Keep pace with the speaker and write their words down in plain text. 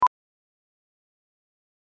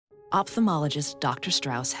Ophthalmologist Dr.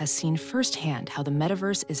 Strauss has seen firsthand how the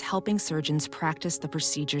metaverse is helping surgeons practice the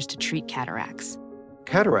procedures to treat cataracts.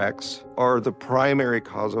 Cataracts are the primary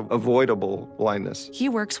cause of avoidable blindness. He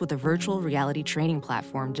works with a virtual reality training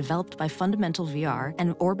platform developed by Fundamental VR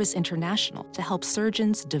and Orbis International to help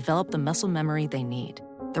surgeons develop the muscle memory they need.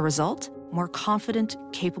 The result? More confident,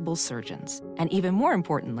 capable surgeons. And even more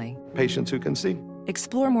importantly, Patients who can see.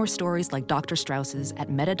 explore more stories like Dr. Strauss's at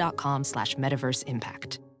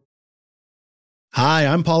meta.com/metaverseimpact. Hi,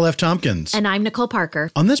 I'm Paul F. Tompkins. And I'm Nicole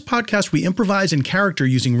Parker. On this podcast, we improvise in character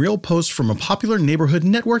using real posts from a popular neighborhood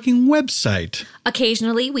networking website.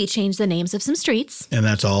 Occasionally, we change the names of some streets. And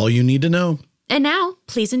that's all you need to know. And now,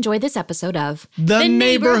 please enjoy this episode of The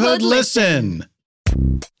Neighborhood Listen.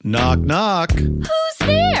 Knock, knock. Who's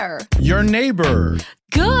there? Your neighbor.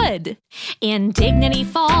 Good. In Dignity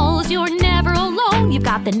Falls, you're never alone. You've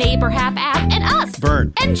got the Neighbor Hap app and us.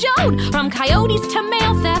 Bert. And Joan. From coyotes to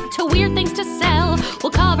mail theft to weird things to sell,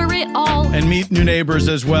 we'll cover it all. And meet new neighbors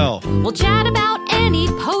as well. We'll chat about any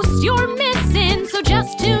post you're missing, so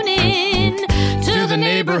just tune in to the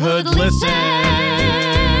Neighborhood Listen.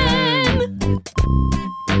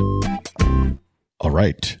 All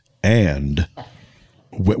right. And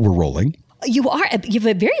we're rolling. You have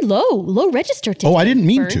a very low register today. Oh, I didn't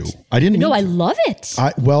mean Bert. to. No, I love it.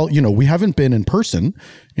 Well, we haven't been in person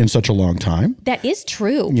in such a long time. That is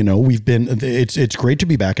true. We've been. It's great to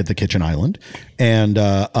be back at the Kitchen Island and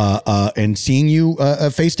seeing you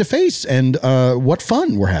face to face. And what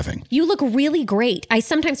fun we're having. You look really great. I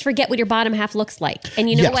sometimes forget what your bottom half looks like, and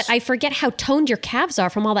you know Yes. what? I forget how toned your calves are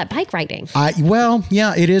from all that bike riding.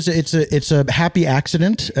 It is. It's a happy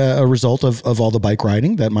accident, a result of all the bike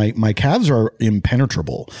riding that my calves are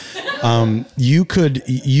impenetrable. You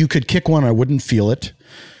could kick one, I wouldn't feel it.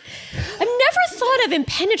 I've never thought of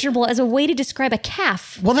impenetrable as a way to describe a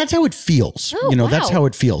calf. Well, that's how it feels. Oh, wow. That's how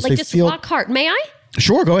it feels. Like just rock hard. May I?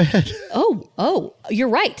 Sure, go ahead. Oh, you're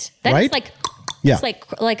right. That's Right? like, Yeah. it's like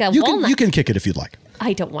a You walnut. can kick it if you'd like.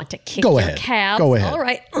 I don't want to kick Go your ahead. calves. Go ahead. All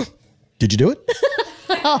right. Did you do it?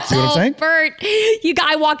 See what I'm saying? Bert,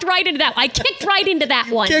 I walked right into that. I kicked right into that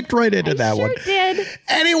one. Kicked right into that sure one. did.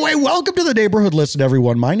 Anyway, welcome to the Neighborhood Listen,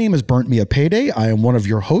 everyone. My name is Burnt Me a Payday. I am one of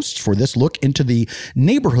your hosts for this look into the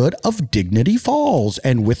neighborhood of Dignity Falls.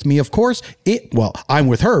 And with me, of course, I'm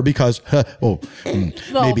with her because,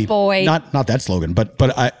 maybe boy. not that slogan, but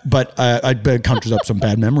I conjures up some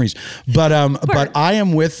bad memories. But I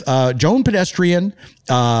am with Joan Pedestrian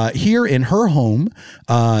here in her home.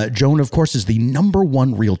 Joan, of course, is the number one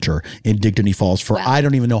realtor in Dignity Falls for I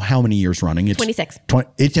don't even know how many years running. It's 26.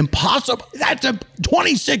 It's impossible. That's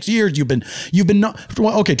 26 years you've been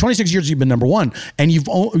 26 years you've been number one, and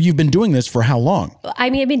you've been doing this for how long? I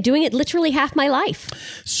mean, I've been doing it literally half my life.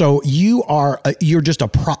 So you're just a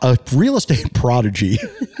real estate prodigy.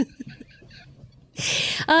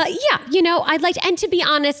 I'd like to, and to be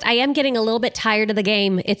honest, I am getting a little bit tired of the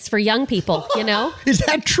game. It's for young people, Is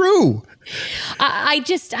that true?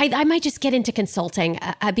 I might just get into consulting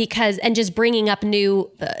because just bringing up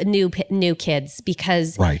new kids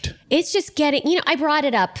because Right. It's just getting, I brought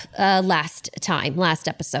it up last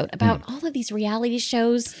episode about all of these reality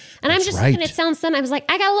shows, and I'm just looking at Sound Sun. I was like,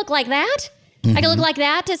 I gotta look like that. I can look like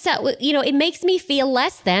that to sell, it makes me feel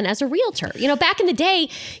less than as a realtor. Back in the day,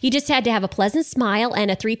 you just had to have a pleasant smile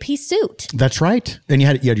and a 3-piece suit. That's right. And you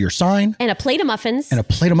had your sign And a plate of muffins. you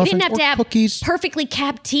didn't have to have cookies. perfectly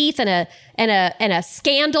capped teeth and a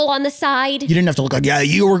scandal on the side. You didn't have to look like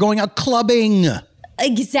you were going out clubbing.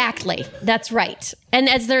 Exactly. That's right. And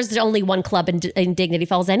as there's only one club in Dignity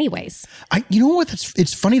Falls anyways. You know what?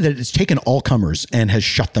 It's funny that it's taken all comers and has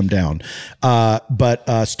shut them down.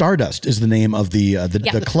 But Stardust is the name of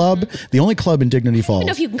the club, the only club in Dignity Falls. I don't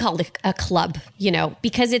know if you can call it a club,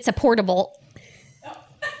 because it's a portable.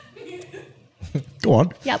 Go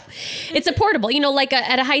on. Yep. It's a portable, like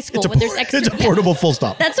at a high school when there's extra. It's a portable full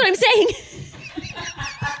stop. That's what I'm saying.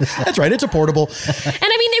 That's right. It's a portable. And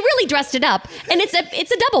I mean, they really dressed it up, and it's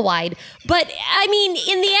a double wide. But I mean,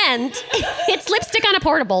 in the end, it's lipstick on a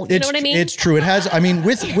portable. You know what I mean? It's true. It has. I mean,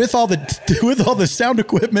 with all the sound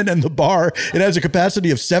equipment and the bar, it has a capacity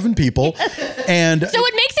of 7 people, and so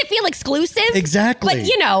it makes it feel exclusive. Exactly. But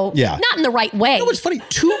yeah, not in the right way. It's funny.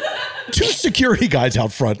 Two security guys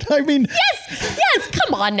out front. I mean, yes.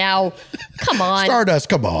 Come on now. Come on. Stardust,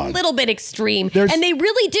 come on. A little bit extreme. And they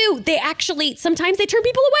really do. They actually, sometimes they turn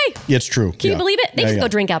people away. It's true. Can you believe it? They just go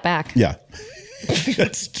drink out back. Yeah.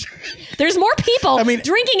 The There's more people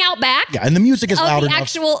drinking out back. Yeah, and the music is loud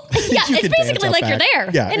enough. It's basically like you're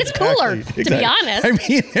there. Yeah, and it's cooler, to be honest. I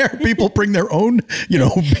mean, there are people bring their own,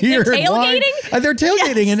 beer. They're tailgating? They're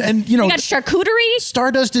tailgating, and you got charcuterie.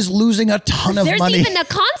 Stardust is losing a ton of money. There's even a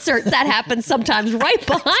concert that happens sometimes right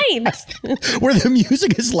behind. Where the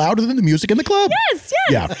music is louder than the music in the club. Yes.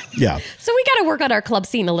 Yeah. So we got to work on our club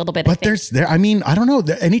scene a little bit. But I don't know.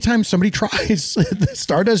 Anytime somebody tries,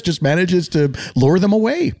 Stardust just manages to lure them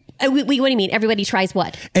away. What do you mean? Everybody tries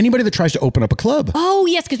what? Anybody that tries to open up a club. Oh,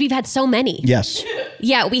 yes, because we've had so many. Yes.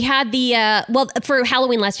 Yeah, we had for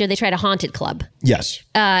Halloween last year, they tried a haunted club. Yes.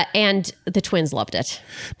 And the twins loved it.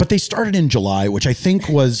 But they started in July, which I think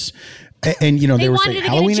was... And they were saying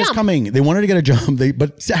Halloween is coming. They wanted to get a jump.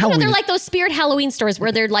 But Halloween, they're like those Spirit Halloween stores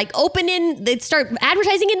where they're like they'd start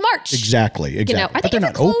advertising in March. Exactly. Are but they they're ever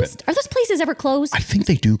not closed? open. Are those places ever closed? I think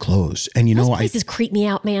they do close. And those places creep me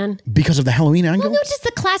out, man. Because of the Halloween angle? Well, no, just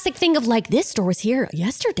the classic thing of like, this store was here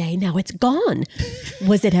yesterday, now it's gone.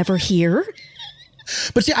 Was it ever here?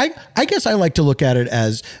 But see, I guess I like to look at it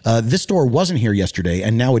as this store wasn't here yesterday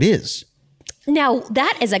and now it is. Now,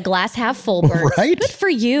 that is a glass half full, Bert. Right? Good for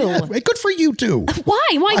you. Yeah, good for you, too. Why?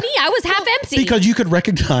 Why me? I was half empty. Because you could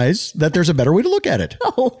recognize that there's a better way to look at it.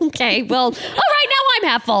 Oh, okay. Well, all right, now I'm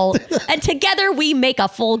half full. And together we make a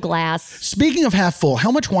full glass. Speaking of half full,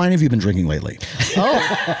 how much wine have you been drinking lately?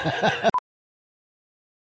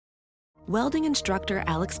 Welding instructor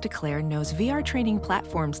Alex DeClaire knows VR training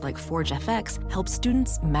platforms like Forge FX help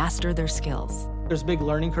students master their skills. There's a big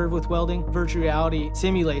learning curve with welding. Virtual reality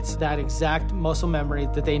simulates that exact muscle memory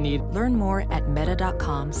that they need. Learn more at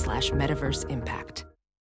meta.com/metaverseimpact.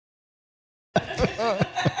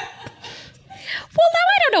 Well, now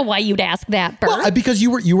I don't know why you'd ask that, Bert. Well, because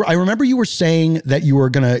you were. I remember you were saying that you were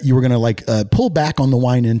gonna like pull back on the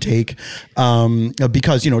wine intake,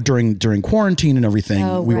 because during quarantine and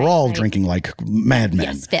everything, we were all drinking like madmen.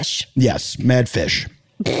 Yes, fish. Yes, mad fish.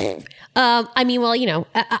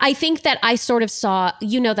 I think that I sort of saw,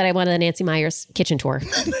 that I went on the Nancy Meyers kitchen tour.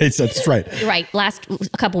 That's right. Right. A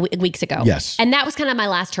couple weeks ago. Yes. And that was kind of my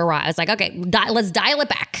last hurrah. I was like, okay, let's dial it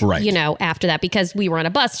back. Right. After that, because we were on a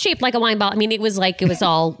bus shaped like a wine bottle. I mean, it was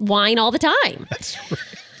all wine all the time. That's right.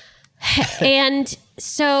 And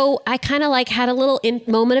so I kind of had a little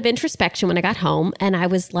moment of introspection when I got home, and I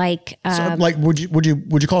was like, would you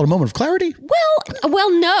call it a moment of clarity?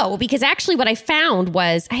 Well, no, because actually what I found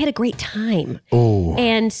was I had a great time. Oh,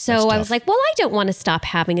 and so I was like, well, I don't want to stop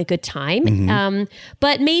having a good time. Mm-hmm.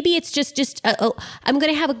 But maybe it's just I'm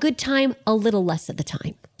going to have a good time a little less of the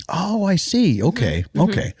time. Oh, I see. Okay. Mm-hmm.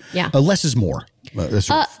 Okay. Yeah. Less is more.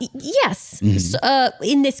 Yes. Mm-hmm. So,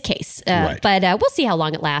 in this case, right. But we'll see how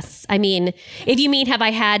long it lasts. I mean, if you mean, have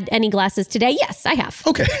I had any glasses today? Yes, I have.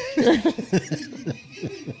 Okay.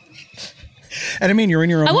 And I mean, you're in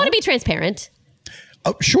your own. I want to be transparent.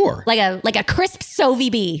 Oh, sure. Like a crisp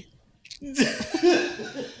Sovi bee.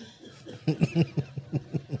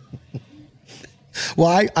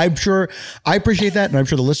 Well, I'm sure I appreciate that, and I'm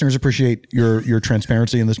sure the listeners appreciate your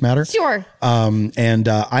transparency in this matter. Sure. I'm going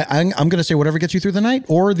to say whatever gets you through the night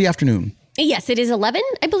or the afternoon. Yes, it is 11,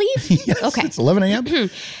 I believe. Yes, okay. It's 11 a.m.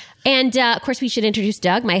 And of course, we should introduce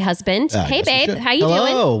Doug, my husband. Hey, babe, how you doing?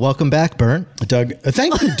 Hello, welcome back, Bernd. Doug,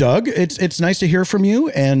 thank you, Doug. It's nice to hear from you.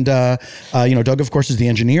 And Doug, of course, is the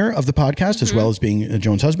engineer of the podcast as well as being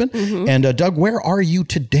Joan's husband. Mm-hmm. And Doug, where are you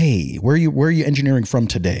today? Where are you engineering from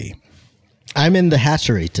today? I'm in the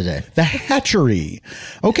hatchery today. The hatchery.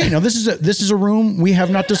 Okay, now this is a room we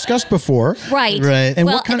have not discussed before. Right. And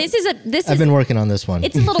well, I've been working on this one.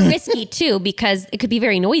 It's a little risky too because it could be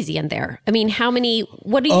very noisy in there. I mean,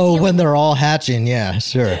 what do you? Oh, when they're all hatching, yeah,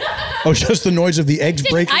 sure. Oh, just the noise of the eggs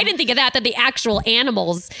breaking. I didn't think of that the actual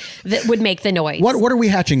animals that would make the noise. What are we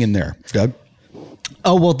hatching in there, Doug?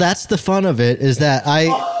 Oh, well, that's the fun of it is that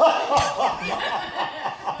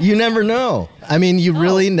you never know. I mean, you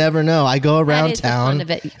really never know. I go around town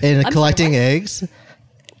and collecting eggs,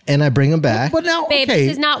 and I bring them back. But now, babe, okay.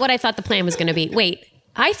 This is not what I thought the plan was going to be. Wait,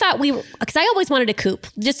 I thought because I always wanted a coop.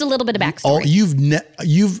 Just a little bit of backstory. You've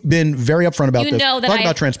been very upfront about this. You know that Talk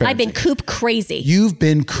about transparency. I've been coop crazy. You've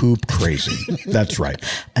been coop crazy. That's right.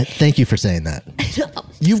 Thank you for saying that.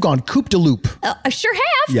 You've gone coop de loop. I sure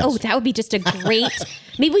have. Yes. Oh, that would be just a great.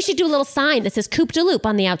 Maybe we should do a little sign that says coop de loop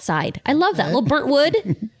on the outside. I love that. A little burnt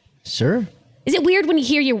wood. Sure. Is it weird when you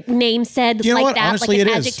hear your name said like what? that, Honestly, like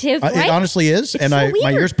an it is. adjective? Right? It honestly is. It's and so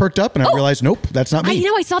my ears perked up and I realized, nope, that's not me.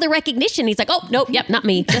 I saw the recognition. He's like, oh, nope, yep, not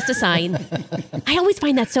me. Just a sign. I always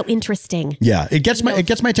find that so interesting. Yeah, it gets my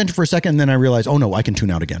attention for a second and then I realize, oh no, I can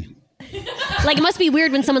tune out again. Like, it must be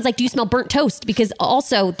weird when someone's like, do you smell burnt toast? Because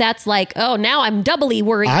also that's like, oh, now I'm doubly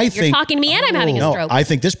worried. You're talking to me and I'm having a stroke. I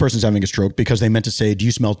think this person's having a stroke because they meant to say, do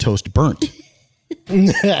you smell toast burnt?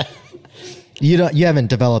 You haven't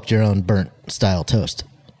developed your own burnt style toast,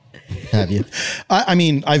 have you? I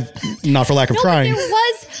mean, I've not for lack of trying. There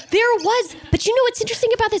was. But you know what's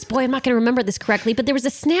interesting about this? Boy, I'm not going to remember this correctly, but there was a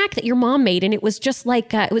snack that your mom made, and it was just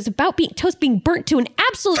like, it was about toast being burnt to an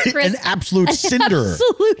absolute crisp. An absolute cinder.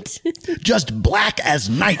 Just black as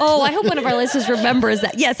night. Oh, I hope one of our listeners remembers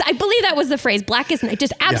that. Yes, I believe that was the phrase, black as night.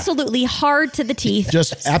 Just absolutely hard to the teeth.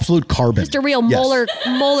 Just absolute carbon. Just a real molar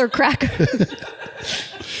cracker.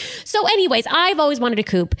 So anyways, I've always wanted a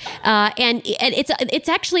coupe, and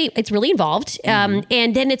it's really involved. And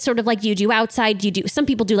then it's sort of like you do outside, some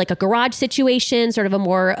people do like a garage situation, sort of a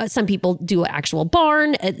more, some people do an actual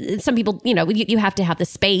barn. Some people, you have to have the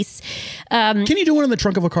space. Can you do one in the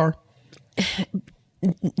trunk of a car?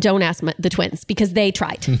 Don't ask the twins because they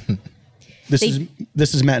tried. This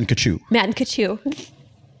is Matt and Kachu.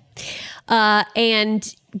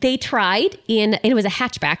 And they tried and it was a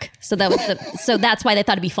hatchback. So that's why they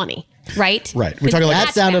thought it'd be funny. Right. We're talking like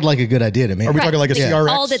that sounded like a good idea to me. Are we talking like a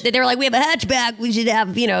CRX? They were like, we have a hatchback. We should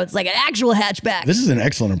have, it's like an actual hatchback. This is an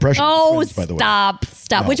excellent impression. Oh, twins, by the way. Stop.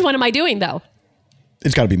 No. Which one am I doing though?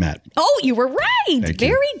 It's got to be Matt. Oh, you were right.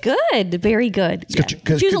 Very good. Very good. Yeah.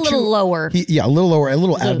 Choose a little lower. A little lower, a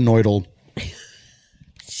little adenoidal.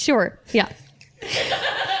 Sure. Yeah.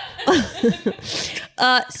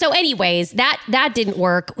 So anyways, that didn't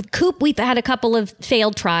work. Coupe, we've had a couple of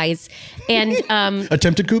failed tries and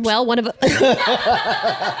attempted coupes. Well, one of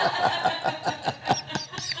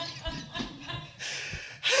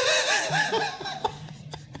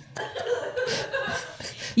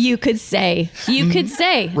You could say.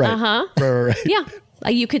 Right. Right. Yeah,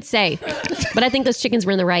 you could say. But I think those chickens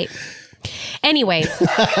were in the right. Anyways.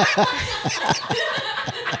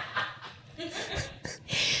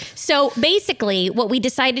 So basically what we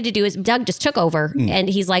decided to do is Doug just took over and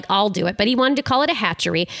he's like, I'll do it. But he wanted to call it a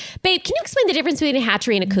hatchery. Babe, can you explain the difference between a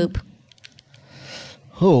hatchery and a coop?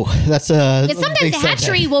 Oh, that's a sometimes a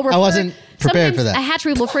hatchery will refer. I wasn't prepared for that. A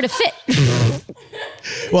hatchery will refer to fit.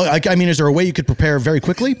 Well, I mean, is there a way you could prepare very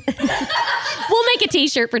quickly? We'll make a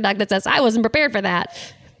t-shirt for Doug that says, I wasn't prepared for that.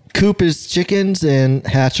 Coop is chickens and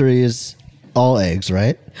hatchery is all eggs,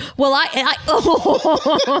 right? Well,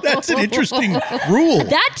 that's an interesting rule.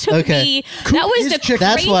 That took me. Coop that was the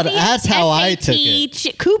craziest. That's how I took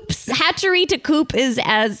it. Coop's hatchery to coop is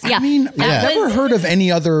as I mean, I've never heard of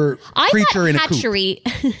any other creature in a hatchery.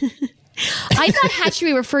 I thought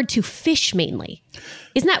hatchery referred to fish mainly.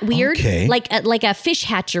 Isn't that weird? Okay. Like a fish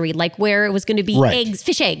hatchery, like where it was going to be eggs,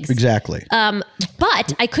 fish eggs. Exactly.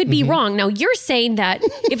 But I could be wrong. Now you're saying that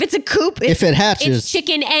if it's a coop, if it hatches, it's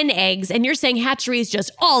chicken and eggs, and you're saying hatchery is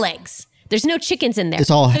just all eggs. There's no chickens in there.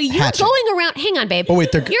 It's all so you're hatching. going around. Hang on, babe. Oh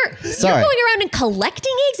wait, you're going around and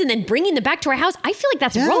collecting eggs and then bringing them back to our house. I feel like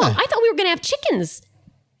that's wrong. I thought we were going to have chickens.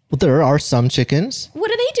 Well, there are some chickens.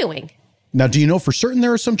 What are they doing? Now, do you know for certain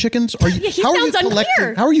there are some chickens? How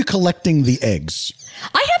are you collecting the eggs?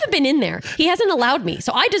 I haven't been in there. He hasn't allowed me.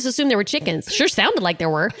 So I just assumed there were chickens. Sure sounded like there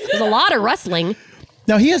were. There's a lot of rustling.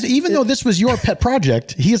 Now, even though this was your pet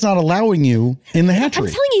project, he is not allowing you in the hatchery.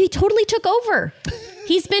 I'm telling you, he totally took over.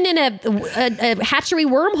 He's been in a hatchery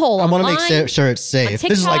wormhole. I want to make sure it's safe.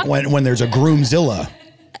 This is like when there's a groomzilla.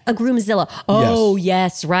 A groomzilla. Oh,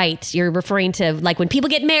 yes, right. You're referring to like when people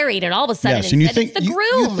get married and all of a sudden and you think it's the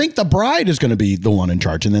groom. You think the bride is going to be the one in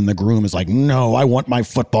charge, and then the groom is like, no, I want my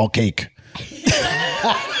football cake.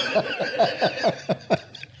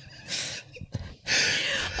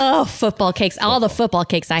 Oh, football cakes. All the football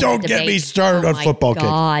cakes I had to Don't get me started on football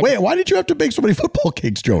cakes. Wait, why did you have to bake so many football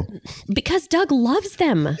cakes, Joan? Because Doug loves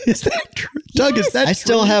them. Is that true? Doug, is that I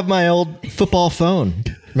still have my old football phone.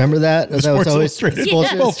 Remember that? The Sports Illustrated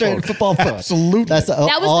football phone. Absolutely. That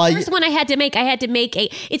was the first one I had to make.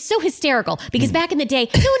 It's so hysterical because back in the day,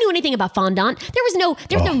 no one knew anything about fondant. There was no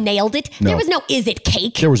nailed it. No. There was no is it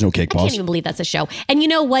cake. There was no cake, boss. I can't even believe that's a show. And you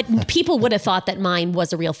know what? People would have thought that mine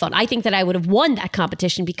was a real phone. I think that I would have won that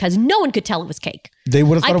competition because no one could tell it was cake. They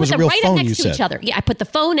would have thought it was a real phone. I put them right up next to each other. Yeah, I put the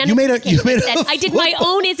phone and I did my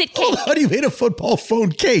own is it cake. How do you made a football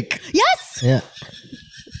phone cake? Yes. Yeah.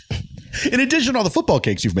 In addition to all the football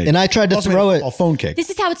cakes you've made. And I tried to throw it. A phone cake. This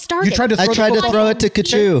is how it started. You tried to throw I tried to throw it to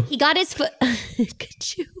Kachu. He got his foot.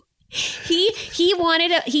 Kachu. He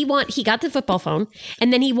got the football phone,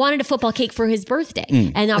 and then he wanted a football cake for his birthday.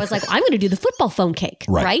 And I was like, I'm going to do the football phone cake,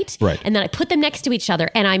 right? And then I put them next to each other,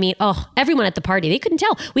 and I mean, everyone at the party, they couldn't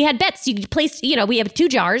tell. We had bets. You placed, we have 2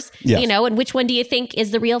 jars, and which one do you think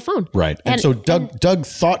is the real phone? Right. And so Doug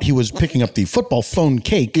thought he was picking up the football phone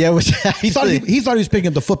cake. Yeah, he thought he was picking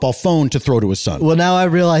up the football phone to throw to his son. Well, now I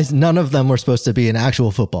realize none of them were supposed to be an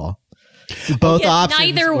actual football. Both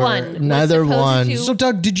options. Neither one. So,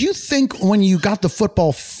 Doug, did you think when you got the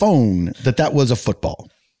football phone that was a football?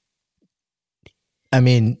 I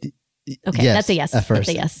mean, okay, yes, that's a yes. At first, that's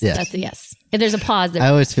a yes. Yes. That's a yes. If there's a pause, I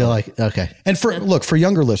always feel like okay. And for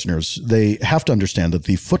younger listeners, they have to understand that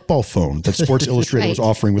the football phone that Sports Illustrated was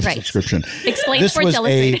offering with a subscription. Explain Sports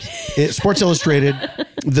Illustrated. Sports Illustrated,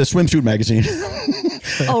 the swimsuit magazine.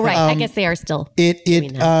 Oh, right. I guess they are still.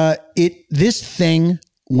 This thing.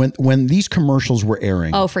 When these commercials were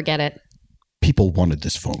airing, forget it. People wanted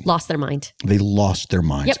this phone. Lost their mind. They lost their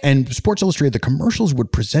minds. Yep. And Sports Illustrated, the commercials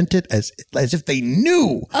would present it as if they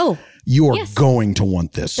knew. You are going to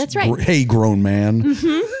want this. That's right. Hey, grown man.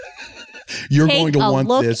 Mm-hmm. You're going to want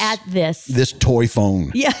look at this. This toy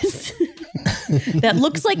phone. Yes. That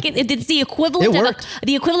looks like it's the equivalent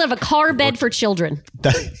of a car bed for children.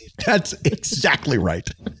 That's exactly right.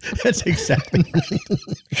 That's exactly right.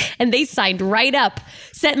 And they signed right up,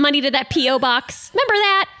 sent money to that P.O. box. Remember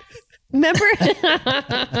that? Remember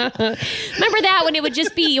that when it would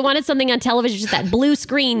just be, you wanted something on television, just that blue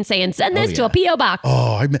screen saying, send this to a P.O. box.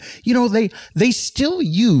 They still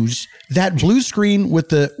use that blue screen with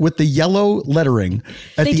the yellow lettering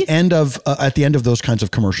at the end of those kinds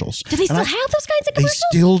of commercials. Do they still have those kinds of commercials?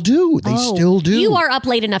 They still do. They still do. You are up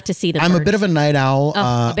late enough to see them. I'm a bit of a night owl.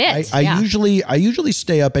 A bit. I usually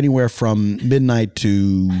stay up anywhere from midnight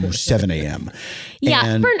to 7 a.m.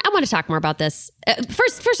 Yeah, Vern, I want to talk more about this.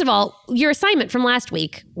 First of all, your assignment from last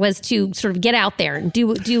week was to sort of get out there and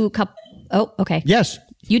do a couple. Oh, okay. Yes.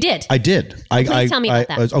 You did. I did. Please tell me about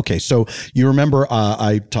that. Okay, so you remember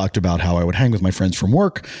I talked about how I would hang with my friends from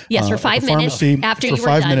work. Yes, for 5 minutes after you were done.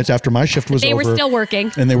 For 5 minutes after my shift was over. They were still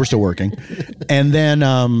working. And they were still working. and then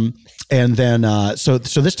so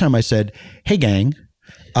this time I said, "Hey gang,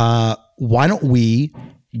 why don't we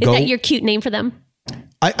go?" Is that your cute name for them?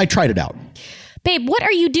 I tried it out. Babe, what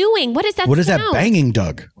are you doing? What is that? What is that banging,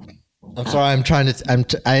 Doug? I'm sorry. I'm trying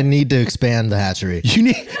to. I need to expand the hatchery.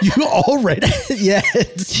 You already? Yeah.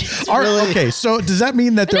 Okay. So does that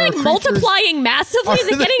mean that they're multiplying massively? Is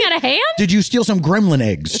it getting out of hand? Did you steal some gremlin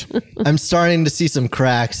eggs? I'm starting to see some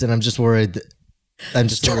cracks, and I'm just worried. I'm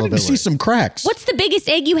just starting to see some cracks. What's the biggest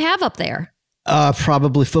egg you have up there?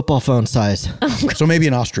 Probably football phone size. So maybe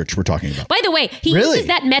an ostrich we're talking about. By the way, he uses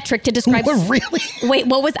that metric to describe. Really? Wait,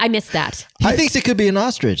 I missed that. He thinks it could be an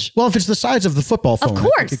ostrich. Well, if it's the size of the football phone, of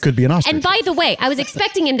course, it could be an ostrich. And by the way, I was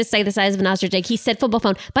expecting him to say the size of an ostrich egg. He said football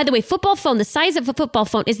phone. By the way, football phone, the size of a football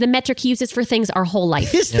phone is the metric he uses for things our whole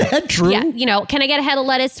life. Is that true? Yeah. Can I get a head of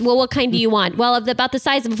lettuce? Well, what kind do you want? Well, about the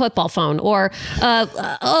size of a football phone. Or,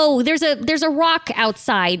 there's a rock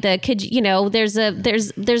outside. There's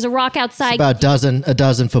a rock outside. It's about a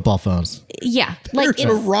dozen football phones. Yeah. There's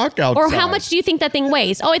a rock outside. Or how much do you think that thing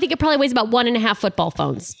weighs? Oh, I think it probably weighs about 1.5 football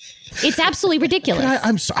phones. It's absolutely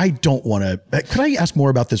ridiculous. I don't want to. Could I ask more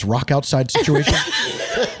about this rock outside situation?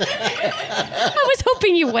 I was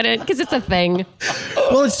hoping you wouldn't, because it's a thing.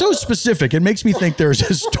 Well, it's so specific. It makes me think there's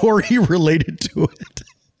a story related to it.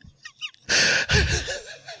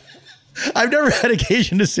 I've never had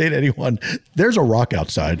occasion to say to anyone, there's a rock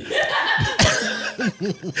outside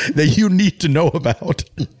that you need to know about.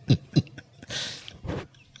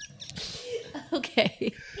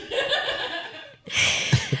 Okay.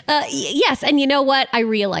 Yes, and you know what? I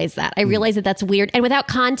realize that. I realize that that's weird. And without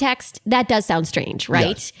context, that does sound strange,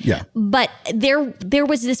 right? Yeah. But there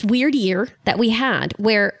was this weird year that we had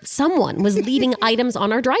where someone was leaving items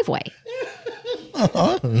on our driveway. For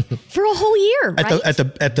a whole year, right?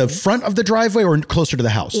 At the front of the driveway or closer to the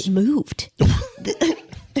house? It moved.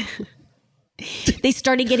 They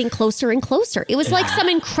started getting closer and closer. It was like some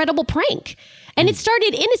incredible prank. And it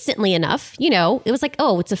started innocently enough. It was like,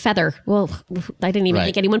 oh, it's a feather. Well, I didn't even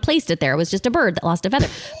think anyone placed it there. It was just a bird that lost a feather.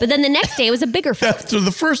 But then the next day it was a bigger feather. So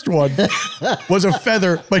the first one was a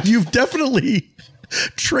feather, but you've definitely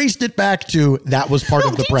traced it back to that was part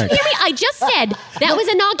of the prank. Did you hear me? I just said that was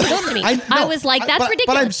innocuous to me. I was like, that's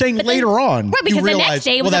ridiculous. But I'm saying later on, right? Because the next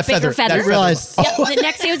day it was a bigger feather. The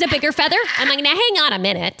next day it was a bigger feather. I'm like, now hang on a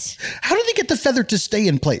minute. How did they get the feather to stay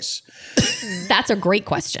in place? That's a great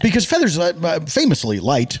question. Because feathers famously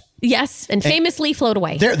light. Yes, and famously float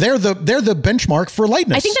away. They're the benchmark for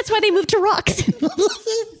lightness. I think that's why they moved to rocks.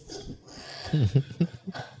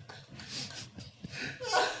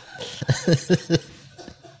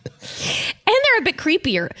 And they're a bit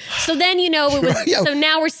creepier. So then, it was, yeah. So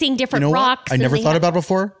now we're seeing different rocks. I never thought about it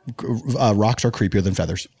before. Rocks are creepier than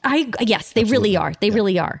feathers. Yes, they really are. They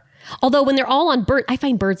really are. Although when they're all on I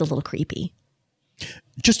find birds a little creepy.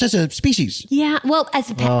 Just as a species. Yeah. Well,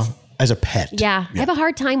 as a pet. As a pet. Yeah. I have a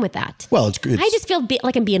hard time with that. Well, it's good. I just feel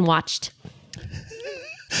like I'm being watched.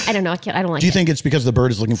 I don't know. I don't like it. Do you think it's because the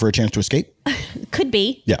bird is looking for a chance to escape? Could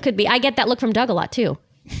be. Yeah. Could be. I get that look from Doug a lot too.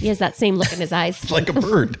 He has that same look in his eyes. Like a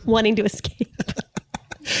bird. Wanting to escape.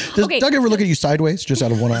 Does Doug ever look at you sideways, just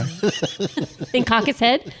out of one eye? And cock his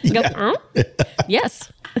head? And go,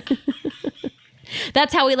 Yes.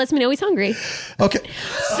 That's how he lets me know he's hungry. Okay.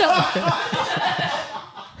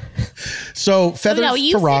 So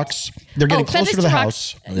feathers to rocks. They're getting closer to the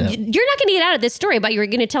house. Yeah. You're not going to get out of this story, but you're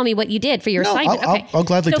going to tell me what you did for your assignment. I'll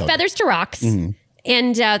gladly tell you. So feathers to rocks. Mm-hmm.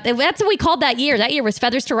 And that's what we called that year. That year was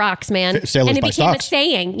feathers to rocks, man. Sailors and it by became stocks. a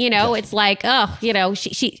saying, It's like,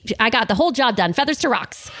 I got the whole job done. Feathers to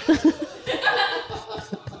rocks.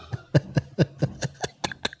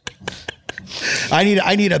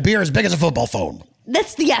 I need a beer as big as a football phone.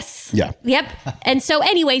 Yes. Yeah. Yep. And so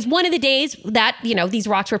anyways, one of the days that, these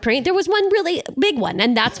rocks were pretty, there was one really big one.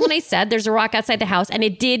 And that's when I said there's a rock outside the house. And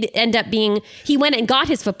it did end up being, he went and got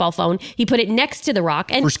his football phone. He put it next to the rock.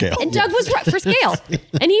 And, for scale. And Doug was right for scale.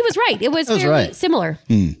 And he was right. It was fairly similar.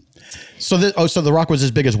 Mm. So the rock was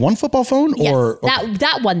as big as one football phone, or yes,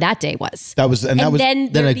 that one that day was. Then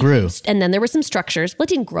it grew. And then there were some structures. Well, it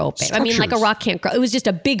didn't grow big. I mean, like a rock can't grow. It was just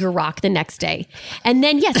a bigger rock the next day. And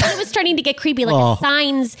then it was starting to get creepy, like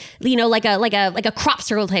signs, like a crop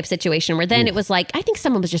circle type situation. Where then it was like, I think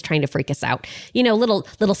someone was just trying to freak us out.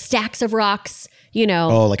 Little stacks of rocks.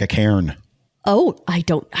 Oh, like a cairn. Oh,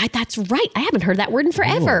 that's right. I haven't heard that word in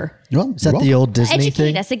forever. Well, is that the old Disney Educate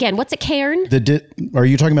thing? us again. What's a cairn? Are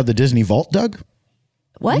you talking about the Disney vault, Doug?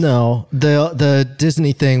 What? No, the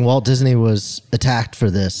Disney thing. Walt Disney was attacked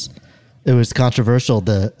for this. It was controversial.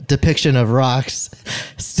 The depiction of rocks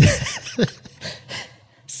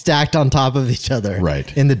stacked on top of each other,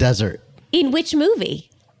 right, in the desert. In which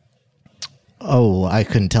movie? Oh, I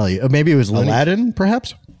couldn't tell you. Maybe it was Aladdin,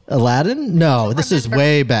 perhaps. Aladdin? No, this is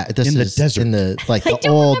way back. This in the is desert. In the the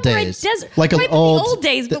old days. Like an old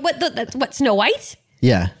days. But what Snow White?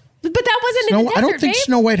 Yeah. But that wasn't in the desert. I don't think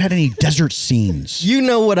Snow White had any desert scenes. You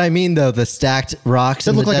know what I mean, though. The stacked rocks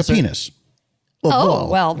that in look the like desert. a penis.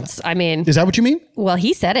 Well, I mean, is that what you mean? Well,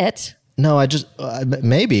 he said it. No, I just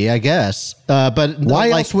maybe I guess. But why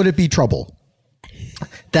else would it be trouble?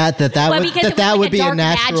 That would be a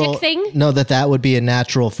natural magic thing. No, that would be a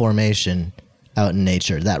natural formation out in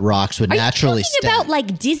nature. That rocks would naturally stack. Are you talking about like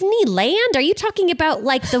Disneyland? Are you talking about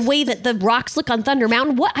like the way that the rocks look on Thunder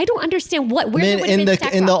Mountain? What? I don't understand. Where in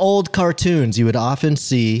the old cartoons, you would often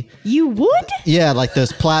see. You would? Yeah, like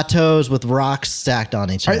those plateaus with rocks stacked on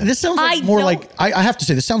each other. This sounds like more like I have to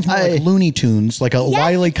say this sounds more like Looney Tunes, like a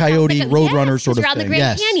Wile E. Coyote Roadrunner sort of around thing. the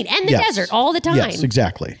Grand Canyon and the desert all the time. Yes,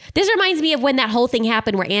 exactly. This reminds me of when that whole thing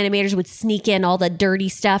happened where animators would sneak in all the dirty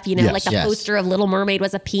stuff. Like the poster of Little Mermaid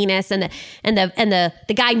was a penis, and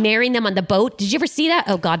the guy marrying them on the boat. Did you ever see that?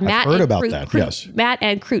 Oh God, Matt. I've heard about that. Yes, Matt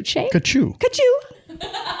and Cruce. Kachu.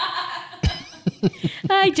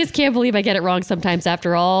 I just can't believe I get it wrong sometimes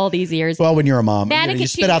after all these years. Well, when you're a mom, you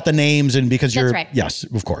spit out the names, and because you're right. Yes,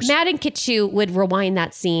 of course. Matt and Kachu would rewind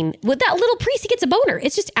that scene with that little priest. He gets a boner.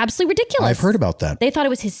 It's just absolutely ridiculous. I've heard about that. They thought it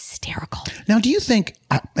was hysterical. Now, do you think?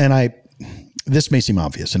 This may seem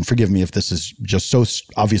obvious, and forgive me if this is just so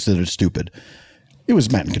obvious that it's stupid. It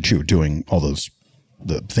was Matt and Kachu doing all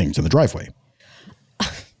the things in the driveway.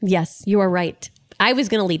 Yes, you are right. I was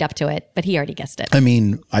going to lead up to it, but he already guessed it. I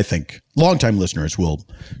mean, I think longtime listeners will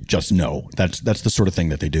just know that's the sort of thing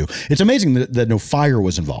that they do. It's amazing that no fire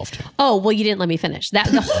was involved. Oh, well, you didn't let me finish.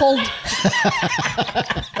 That's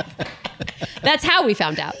how we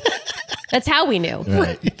found out. That's how we knew.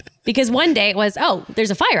 Right. Because one day it was,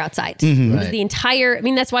 there's a fire outside. Mm-hmm. It was the entire,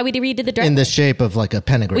 that's why we redid the driveway. In the shape of like a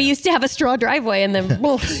pentagram. We used to have a straw driveway, and then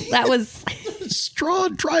that was... Straw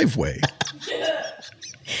driveway.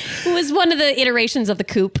 It was one of the iterations of the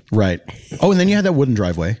coupe. Right. Oh, and then you had that wooden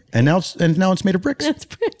driveway, and now it's made of bricks. That's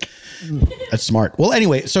brick. That's smart. Well,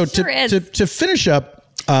 anyway, so to finish up.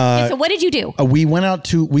 So what did you do? We went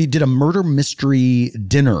out we did a murder mystery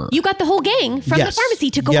dinner. You got the whole gang from the pharmacy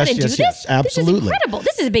to go in and do this? Yes, absolutely. This is incredible.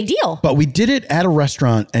 This is a big deal. But we did it at a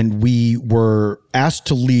restaurant, and we were asked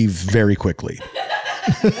to leave very quickly.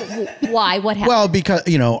 Why? What happened? Well, because,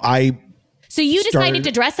 So you decided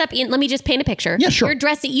to dress up in, let me just paint a picture. Yeah, sure. You're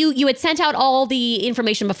dressing, you had sent out all the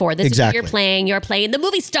information before. This exactly. is what you're playing the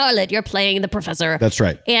movie Starlet, you're playing the professor. That's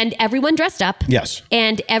right. And everyone dressed up. Yes.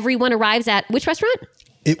 And everyone arrives at which restaurant?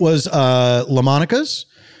 It was La Monica's.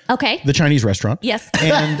 Okay. The Chinese restaurant. Yes.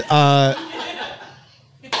 And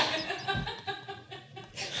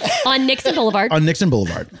on Nixon Boulevard. On Nixon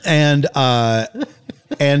Boulevard.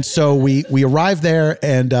 And so we arrived there,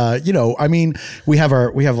 and we have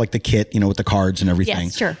like the kit, with the cards and everything.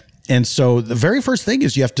 Yes, sure. And so the very first thing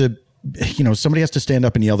is you have to, somebody has to stand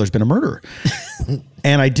up and yell, "There's been a murder."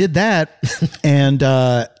 And I did that, and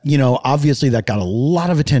obviously that got a lot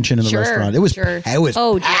of attention in the restaurant. It was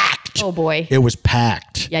packed. Oh boy. It was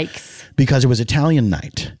packed. Yikes. Because it was Italian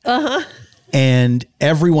night. Uh-huh. And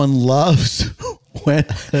everyone loves when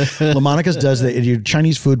La Monica's does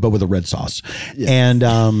Chinese food, but with a red sauce. Yes. And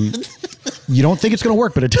you don't think it's going to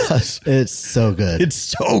work, but it does. It's so good. It's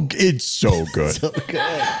so good. So good.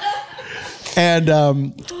 And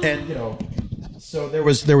so there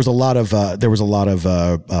was a lot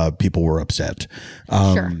of people were upset,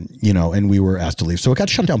 and we were asked to leave. So it got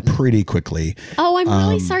shut down pretty quickly. Oh, I'm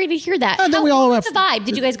really sorry to hear that. And then we all went the vibe.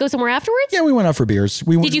 Did you guys go somewhere afterwards? Yeah, we went out for beers.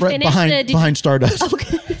 We did you finish behind Stardust.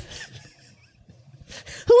 Okay.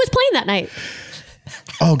 Who was playing that night?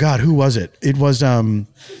 Oh God, who was it? It was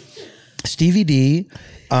Stevie D,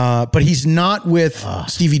 but he's not with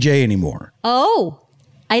Stevie J anymore. Oh.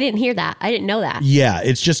 I didn't hear that. I didn't know that. Yeah,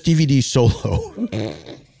 it's just Stevie D solo.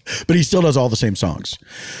 But he still does all the same songs.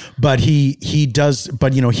 But he does,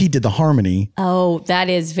 but he did the harmony. Oh, that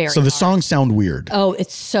is very So the songs sound weird. Oh,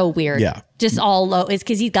 it's so weird. Yeah. Just all low. It's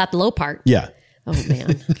because he's got the low part. Yeah. Oh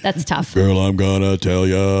man, that's tough. Girl, I'm gonna tell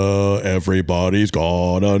ya, everybody's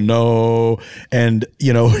gonna know. And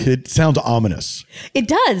it sounds ominous. It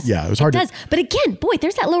does. Yeah, it was hard. It does. But again, boy,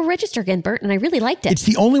 there's that low register again, Bert, and I really liked it. It's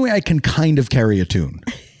the only way I can kind of carry a tune.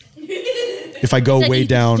 If I go so way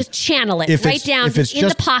down, just channel it right down in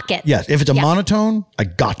the pocket. Yes, if it's a monotone, I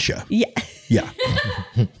gotcha. Yeah. Yeah.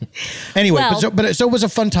 Anyway, so it was a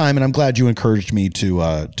fun time, and I'm glad you encouraged me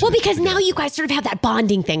to because now you guys sort of have that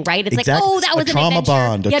bonding thing, right? It's exactly. like, that was a trauma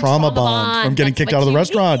bond, a trauma bond from getting kicked out of the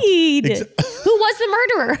restaurant. Who was the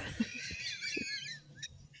murderer?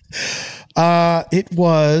 It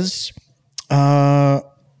was. Oh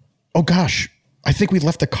gosh, I think we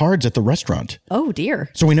left the cards at the restaurant. Oh dear.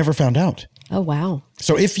 So we never found out. Oh wow.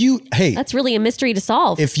 So that's really a mystery to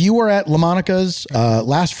solve. If you were at La Monica's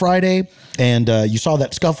last Friday and you saw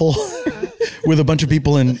that scuffle with a bunch of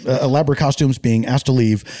people in elaborate costumes being asked to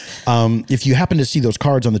leave, if you happen to see those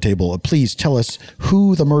cards on the table, please tell us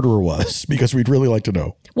who the murderer was, because we'd really like to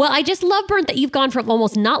know. Well, I just love, Bernd, that you've gone from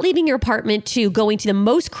almost not leaving your apartment to going to the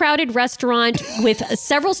most crowded restaurant with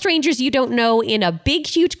several strangers you don't know in a big,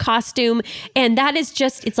 huge costume. And that is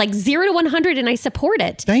just, it's like 0 to 100, and I support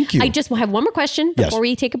it. Thank you. I just have one more question before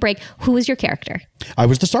we take a break. Who was your character? I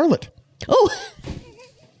was the starlet. Oh,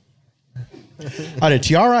 I had a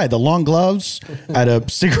tiara, I had the long gloves, I had a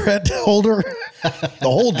cigarette holder, the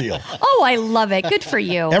whole deal. Oh, I love it. Good for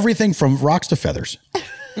you. Everything from rocks to feathers.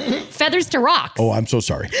 Feathers to rocks. Oh, I'm so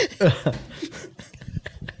sorry.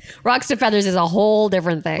 Rocks to feathers is a whole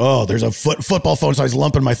different thing. Oh, there's a football phone size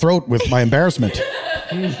lump in my throat with my embarrassment.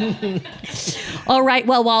 All right.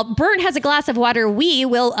 Well, while Bernd has a glass of water, we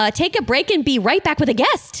will take a break and be right back with a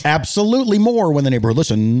guest. Absolutely more when the Neighborhood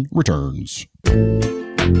Listen returns.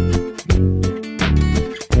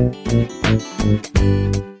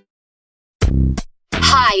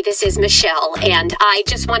 Hi, this is Michelle, and I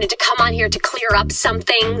just wanted to come on here to clear up some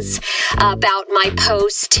things about my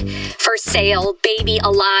post for sale, baby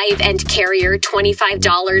alive and carrier,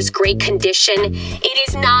 $25, great condition. It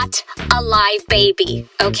is not a live baby,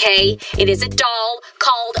 okay? It is a doll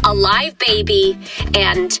called a live baby,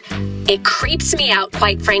 and it creeps me out,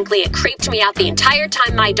 quite frankly. It creeped me out the entire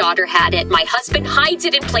time my daughter had it. My husband hides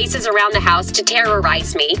it in places around the house to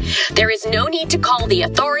terrorize me. There is no need to call the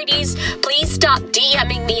authorities. Please stop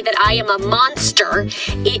DMing me that I am a monster.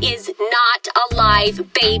 It is not a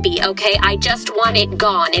live baby, okay? I just want it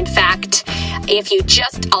gone. In fact,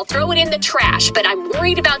 I'll throw it in the trash, but I'm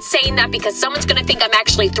worried about saying that because someone's going to think I'm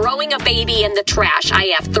actually throwing a baby in the trash. I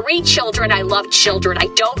have 3 children. I love children. I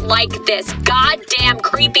don't like this goddamn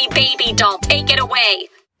creepy baby doll. Take it away.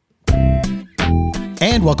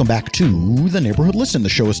 And welcome back to the Neighborhood Listen. The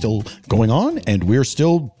show is still going on, and we're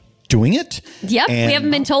still doing it. Yep. And we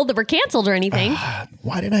haven't been told that we're canceled or anything. I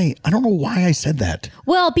don't know why I said that.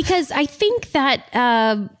 Well, because I think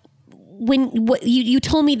that when you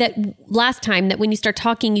told me that last time that when you start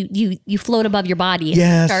talking, you float above your body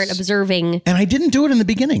and start observing. And I didn't do it in the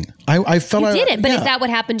beginning. I felt you did it, but is that what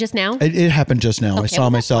happened just now? It happened just now. Okay, I saw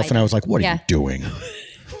myself and I was like, "What are you doing?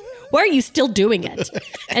 Why are you still doing it?"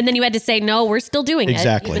 And then you had to say, "No, we're still doing it."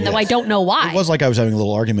 Exactly. Even though I don't know why. It was like I was having a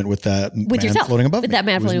little argument with that man yourself, floating above with me. that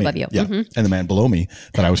man floating above you. Yeah, and the man below me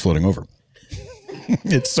that I was floating over.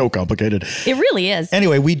 It's so complicated. It really is.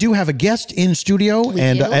 Anyway, we do have a guest in studio,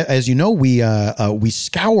 as you know, we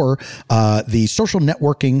scour the social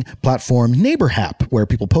networking platform NeighborHap, where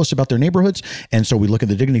people post about their neighborhoods, and so we look at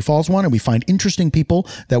the Dignity Falls one, and we find interesting people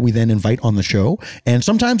that we then invite on the show. And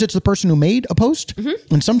sometimes it's the person who made a post,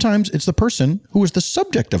 and sometimes it's the person who was the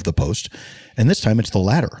subject of the post, and this time it's the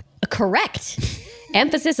latter. Correct.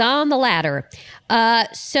 Emphasis on the latter.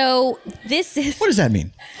 So this is... What does that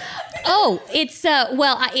mean? Oh, it's,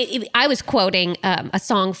 I was quoting a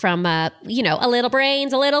song from, A Little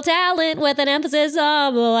Brains, a Little Talent with an emphasis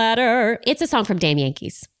on the latter. It's a song from Damn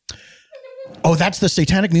Yankees. Oh, that's the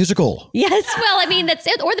Satanic Musical. Yes, well, I mean, that's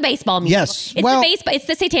it. Or the baseball musical. Yes, it's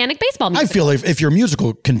the Satanic baseball musical. I feel if your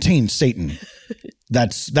musical contains Satan...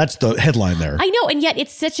 That's the headline there. I know, and yet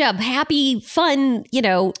it's such a happy, fun,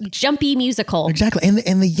 jumpy musical. Exactly,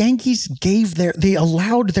 and the Yankees they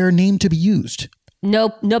allowed their name to be used. No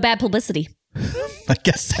bad publicity. I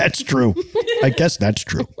guess that's true.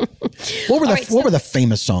 What were the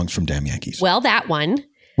famous songs from Damn Yankees? Well, that one.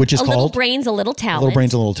 Which is A called? Little Brains, a Little Talent. A Little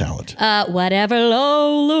Brains, a Little Talent. Whatever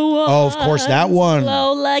Lola was. Oh, of course, that one.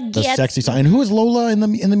 Lola the gets. Sexy song. And who is Lola in the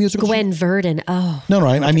musical? Gwen Verdon. Oh. No,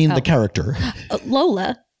 I mean the character.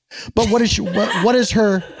 Lola. But what is she? What is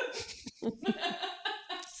her?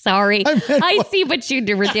 Sorry. I see what you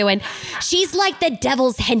were doing. She's like the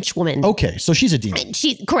devil's henchwoman. Okay, so she's a demon.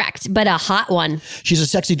 She's correct, but a hot one. She's a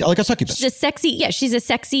sexy, like a succubus. She's a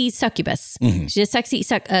sexy succubus. Mm-hmm. She's a sexy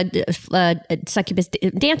succubus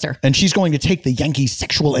dancer. And she's going to take the Yankee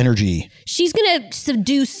sexual energy. She's going to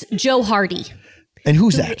seduce Jouhari. And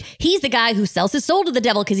who's that? He's the guy who sells his soul to the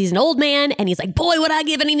devil because he's an old man and he's like, boy, would I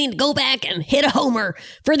give anything to go back and hit a homer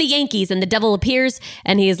for the Yankees. And the devil appears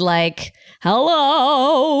and he's like,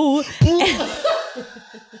 hello.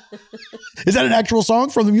 Is that an actual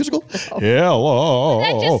song from the musical? Hello.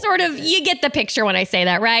 That just sort of, you get the picture when I say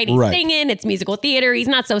that, right? He's singing, it's musical theater. He's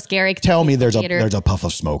not so scary. Tell me there's a puff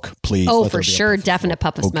of smoke, please. Oh, for sure. Definite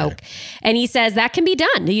puff of smoke. And he says, that can be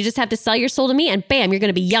done. You just have to sell your soul to me and bam, you're going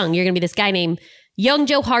to be young. You're going to be this guy named Young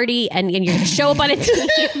Jouhari, and you're going to show up on it.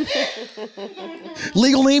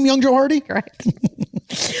 Legal name, Young Jouhari? Correct.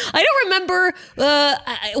 I don't remember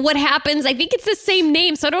what happens. I think it's the same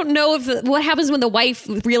name, so I don't know what happens when the wife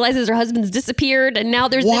realizes her husband's disappeared, and now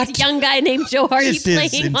there's this young guy named Jouhari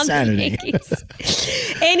playing on the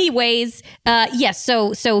Yankees. Anyways, yes.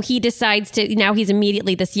 So he decides to. Now he's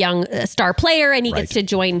immediately this young star player, and he gets to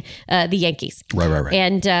join the Yankees. Right.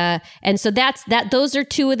 And so that's that. Those are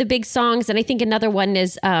two of the big songs, and I think another one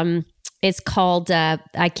is called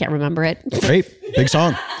I can't remember it. Great, big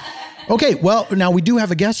song. Okay, well, now we do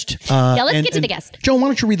have a guest. Let's get to the guest. Joan, why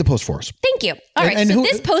don't you read the post for us? Thank you. All right,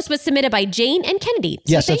 this post was submitted by Jane and Kennedy.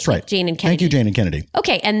 So yes, that's right. Jane and Kennedy. Thank you, Jane and Kennedy.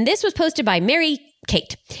 Okay, and this was posted by Mary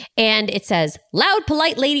Kate. And it says, loud,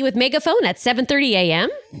 polite lady with megaphone at 7:30 a.m.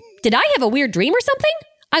 Did I have a weird dream or something?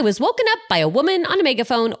 I was woken up by a woman on a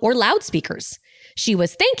megaphone or loudspeakers. She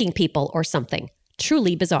was thanking people or something.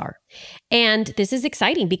 Truly bizarre. And this is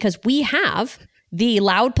exciting because we have the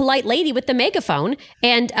loud, polite lady with the megaphone.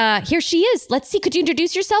 And here she is. Let's see. Could you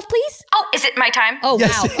introduce yourself, please? Oh, is it my time? Oh,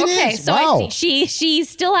 yes, wow. Okay. Is. So wow. I see she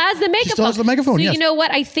still has the megaphone. She still has the megaphone, so yes. You know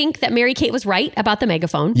what? I think that Mary Kate was right about the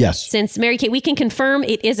megaphone. Yes. Since Mary Kate, we can confirm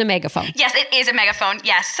it is a megaphone. Yes, it is a megaphone.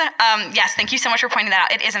 Yes. Yes. Thank you so much for pointing that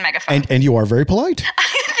out. It is a megaphone. And you are very polite.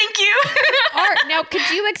 Thank you. Art, now could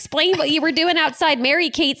you explain what you were doing outside Mary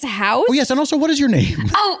Kate's house? Oh, yes. And also, what is your name?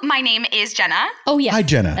 Oh, my name is Jenna. Oh, yes. Hi,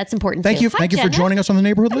 Jenna. That's important. Thank too. you. Thank you for joining us on the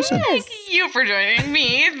Neighborhood Listen. Yes. Thank you for joining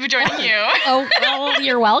me, joining you. Oh, well,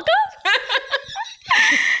 you're welcome.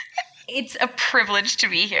 It's a privilege to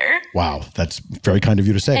be here. Wow, that's very kind of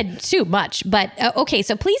you to say. And too much. But okay,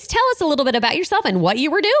 so please tell us a little bit about yourself and what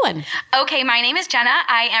you were doing. Okay, my name is Jenna.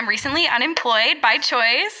 I am recently unemployed by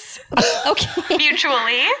choice. Okay.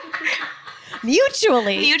 Mutually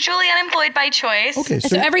unemployed by choice. Okay,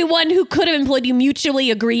 so everyone who could have employed you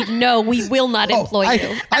mutually agreed, no, we will not employ you.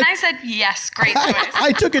 And I said, yes, great choice.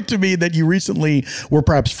 I took it to mean that you recently were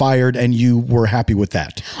perhaps fired and you were happy with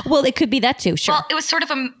that. Well, it could be that too, sure. Well, it was sort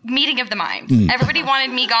of a meeting of the mind. Everybody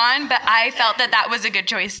wanted me gone, but I felt that was a good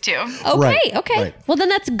choice too. Okay. Right. Well, then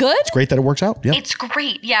that's good. It's great that it works out. Yeah. It's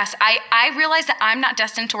great, yes. I realized that I'm not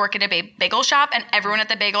destined to work at a bagel shop, and everyone at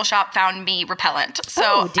the bagel shop found me repellent.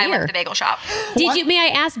 So I left the bagel shop. May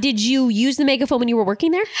I ask, did you use the megaphone when you were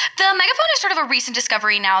working there? The megaphone is sort of a recent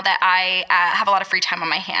discovery now that I have a lot of free time on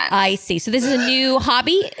my hands. I see. So this is a new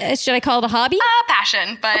hobby? Should I call it a hobby?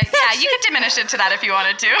 Passion. But yeah, you could diminish it to that if you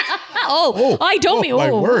wanted to. I don't mean.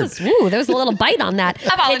 My word. There was a little bite on that.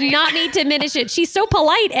 Apologies. Did not need to diminish it. She's so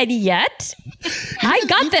polite, and yet I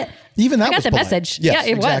got Even that I got was the polite. message. Yes,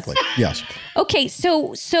 Yeah, it exactly. was. Yes. Okay,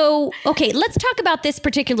 so let's talk about this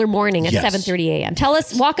particular morning at 7:30 a.m.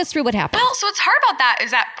 Walk us through what happened. Well, so what's hard about that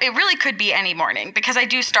is that it really could be any morning because I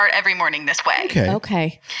do start every morning this way.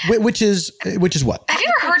 Okay. Which is what? Have you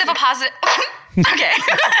ever heard of a positive? Okay. Have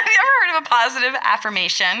you ever heard of a positive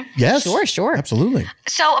affirmation? Yes. Sure. Absolutely.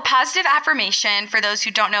 So a positive affirmation, for those who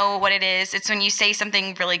don't know what it is, it's when you say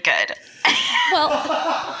something really good.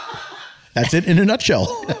 Well, that's it in a nutshell.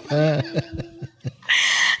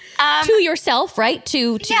 To yourself, right?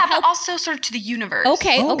 To yeah, but also sort of to the universe.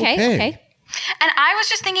 Okay. And I was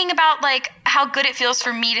just thinking about like how good it feels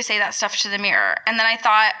for me to say that stuff to the mirror. And then I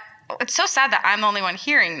thought, it's so sad that I'm the only one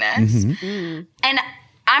hearing this. And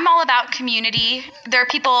I'm all about community. There are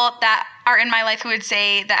people that are in my life who would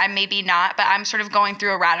say that I'm maybe not, but I'm sort of going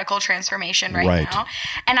through a radical transformation right now.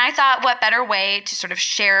 And I thought, what better way to sort of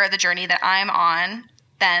share the journey that I'm on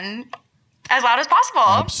than as loud as possible.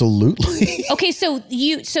 Absolutely. Okay, so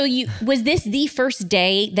you was this the first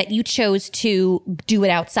day that you chose to do it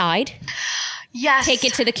outside? Yes. Take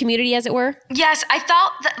it to the community, as it were? Yes. I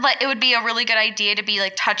felt that like it would be a really good idea to be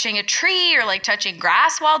like touching a tree or like touching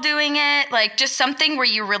grass while doing it. Like just something where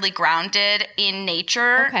you're really grounded in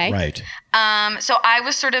nature. Okay. Right. So I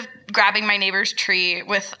was sort of grabbing my neighbor's tree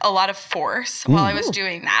with a lot of force while I was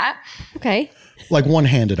doing that. Okay. Like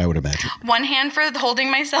one-handed, I would imagine. One hand for holding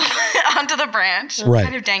myself onto the branch, right.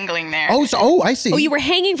 kind of dangling there. I see. Oh, you were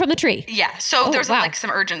hanging from the tree. Yeah, so there's like some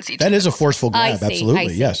urgency to that it. is a forceful grab,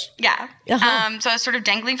 absolutely, yes. Yeah. So I was sort of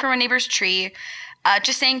dangling from a neighbor's tree,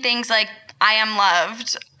 just saying things like, I am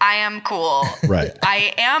loved, I am cool, right.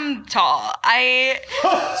 I am tall,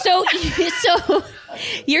 So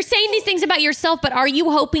you're saying these things about yourself, but are you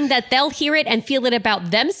hoping that they'll hear it and feel it about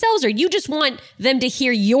themselves, or you just want them to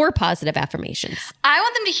hear your positive affirmations? I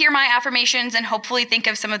want them to hear my affirmations and hopefully think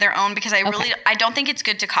of some of their own, because I don't think it's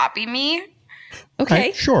good to copy me.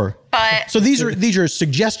 Okay. Sure. But so these are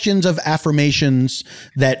suggestions of affirmations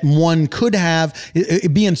that one could have,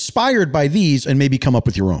 be inspired by these and maybe come up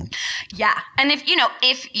with your own. Yeah. And if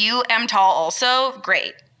you am tall also,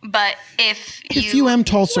 great. But if you am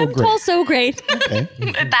tall so great. Tall so great. Okay.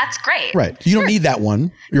 That's great. Right. You don't need that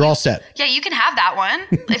one. You're all set. Yeah, you can have that one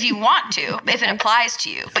if you want to, if it applies to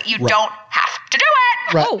you, but you don't have to do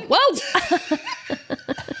it. Right. Oh, whoa.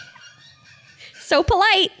 So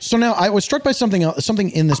polite. So now I was struck by something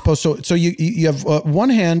in this post. So you have one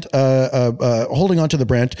hand holding onto the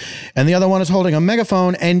branch, and the other one is holding a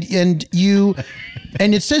megaphone, and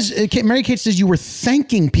it says Mary Kate says you were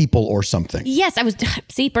thanking people or something. Yes, I was.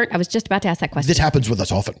 See, Bert, I was just about to ask that question. This happens with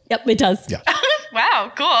us often. Yep, it does. Yeah.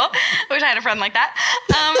 Wow, cool. I wish I had a friend like that.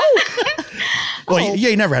 Well,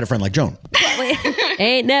 you never had a friend like Joan.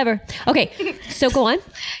 Ain't never. Okay, so go on.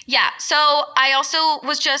 Yeah. So I also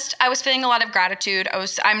I was feeling a lot of gratitude.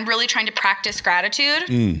 I'm really trying to practice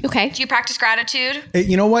gratitude. Okay. Do you practice gratitude?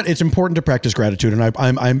 You know what? It's important to practice gratitude, and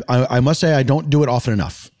I must say I don't do it often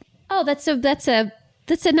enough. Oh, that's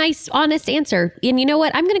a nice, honest answer. And you know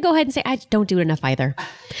what? I'm going to go ahead and say I don't do it enough either.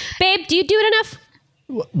 Babe, do you do it enough?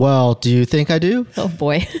 Well, do you think I do? Oh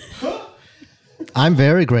boy. I'm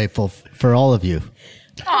very grateful for all of you.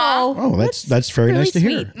 Oh, that's very really nice to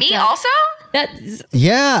hear. sweet. Me also?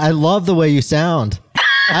 Yeah, I love the way you sound.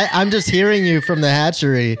 I'm just hearing you from the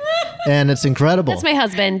hatchery, and it's incredible. That's my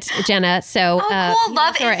husband, Jenna. So, cool.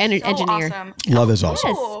 Love is our so engineer. Awesome. Love is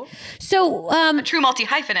awesome. Cool. So, A true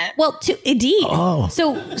multi-hyphenate. well, indeed. Oh.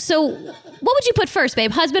 So, what would you put first,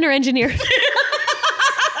 babe? Husband or engineer?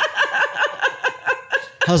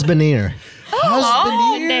 Husbandeer.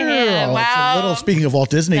 Husbandeer. Oh, wow. it's a little. Speaking of Walt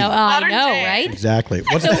Disney. No, I know, day. right? Exactly.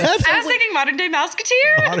 What's that? I was thinking modern day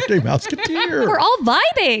Mouseketeer. Modern day Mouseketeer. We're all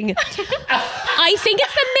vibing. I think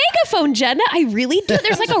it's the megaphone, Jenna. I really do.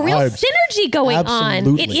 There's like a real Vibes. synergy going on.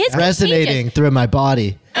 Absolutely. It is Resonating contagious. through my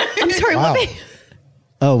body. I'm sorry. Wow.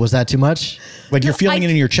 Oh, was that too much? Like you're feeling it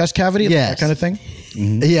in your chest cavity? Yes. That kind of thing?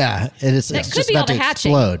 Yeah, it's That could just be all about the to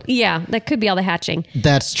hatching. explode. Yeah, that could be all the hatching.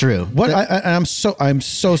 That's true. I'm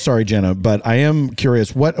so sorry, Jenna, but I am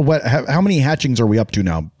curious. How many hatchings are we up to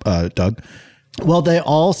now, Doug? Well, they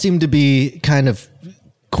all seem to be kind of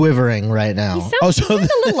quivering right now. You sound a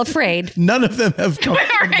little afraid. None of them have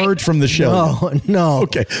emerged from the show. No.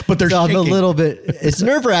 Okay, but they're so I'm shaking. a little bit. It's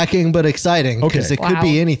nerve-wracking, but exciting because it could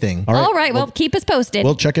be anything. All right. Well, keep us posted.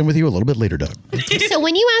 We'll check in with you a little bit later, Doug. So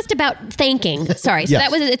when you asked about thanking, sorry, so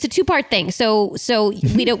Yes. it's a two-part thing. So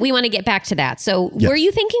we want to get back to that. So were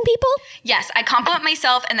you thanking people? Yes, I compliment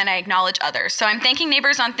myself and then I acknowledge others. So I'm thanking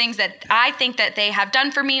neighbors on things that I think that they have done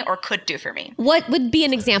for me or could do for me. What would be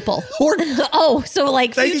an example? Or- Oh, so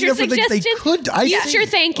like thanking them for things they could. Future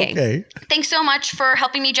thanking. Okay. Thanks so much for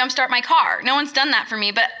helping me jumpstart my car. No one's done that for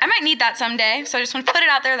me, but I might need that someday. So I just want to put it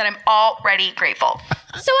out there that I'm already grateful.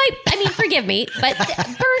 So I mean, forgive me, but Bert,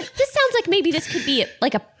 this sounds like maybe this could be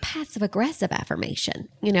like a passive aggressive affirmation.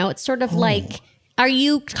 You know, it's sort of like,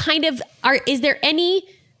 is there any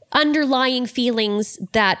underlying feelings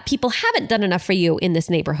that people haven't done enough for you in this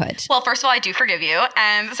neighborhood? Well, first of all, I do forgive you.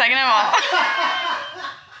 And second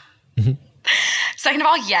of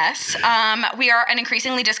all, yes, we are an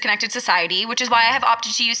increasingly disconnected society, which is why I have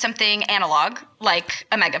opted to use something analog like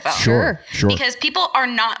a megaphone. Sure. Because people are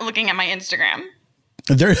not looking at my Instagram.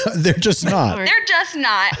 They're just not. They're just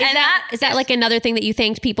not. Is that like another thing that you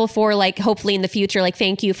thanked people for, like hopefully in the future, like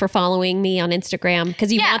thank you for following me on Instagram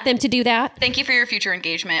because you want them to do that? Thank you for your future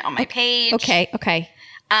engagement on my page. Okay.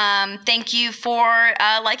 Thank you for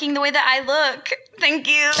liking the way that I look. Thank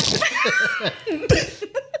you.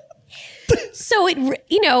 So it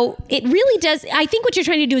really does. I think what you're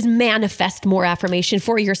trying to do is manifest more affirmation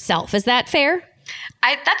for yourself. Is that fair?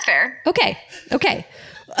 That's fair. Okay.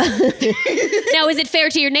 Now, is it fair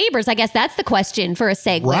to your neighbors? I guess that's the question for a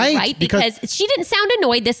segue, right? Because she didn't sound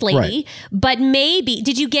annoyed, this lady, but maybe,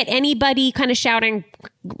 did you get anybody kind of shouting,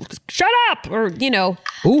 shut up, or, you know?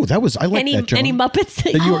 Oh, I like that, Joan. Any Muppets?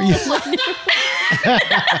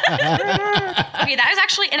 Okay, that is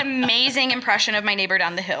actually an amazing impression of my neighbor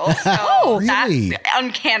down the hill. So really? That's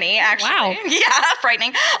uncanny, actually. Wow. Yeah,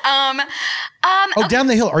 frightening. Down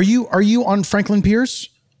the hill. Are you on Franklin Pierce?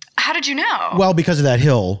 How did you know? Well, because of that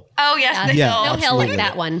hill. Oh, yes, the hill. No hill like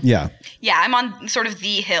that one. Yeah. Yeah, I'm on sort of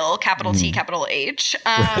the hill, capital T, capital H.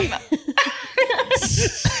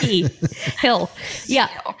 Hill. Yeah.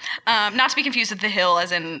 Hill. Not to be confused with the hill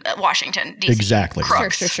as in Washington, D.C. Exactly.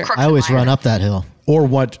 Crooks. Sure. Crooks I always run up that hill. Or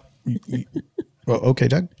what? Okay,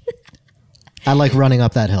 Doug. I like running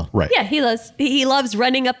up that hill. Right. Yeah, he loves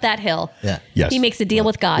running up that hill. Yeah. Yes. He makes a deal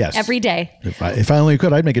with God every day. If I only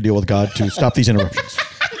could, I'd make a deal with God to stop these interruptions.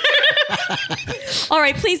 All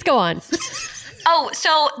right, please go on. Oh,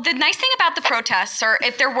 so the nice thing about the protests, or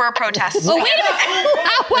if there were protests. Oh, wait a minute.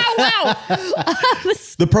 Wow.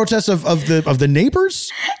 The protests of the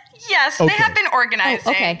neighbors? Yes, they have been organizing.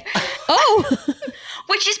 Okay.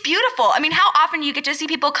 Which is beautiful. I mean, how often you get to see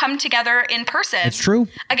people come together in person? It's true.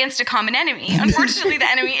 Against a common enemy. Unfortunately, the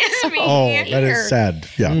enemy is me. Oh, that is sad.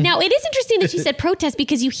 Yeah. Now, it is interesting that you said protest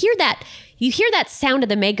because you hear that sound of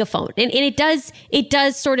the megaphone, and it does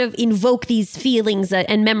Exactly. sort of invoke these feelings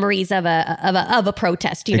and memories of a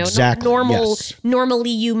protest. You know, Exactly. Normally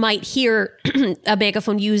you might hear a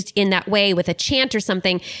megaphone used in that way with a chant or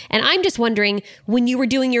something. And I'm just wondering, when you were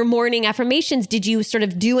doing your morning affirmations, did you sort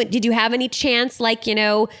of do it? Did you have any chants like, you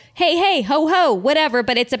know, hey, ho, ho, whatever?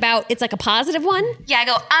 But it's like a positive one. Yeah, I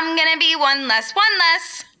go, I'm gonna be one less.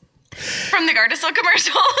 From the Gardasil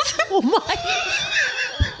commercials. Oh my.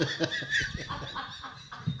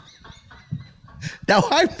 Now,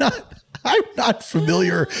 I'm not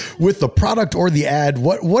familiar with the product or the ad.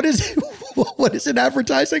 What is it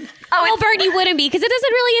advertising? Oh, well, Bert, you wouldn't be because it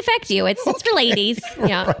doesn't really affect you. It's for ladies.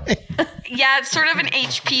 Yeah. Right. Yeah, it's sort of an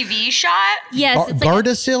HPV shot. Yes. It's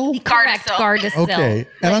Gardasil? Correct. Gardasil. Okay.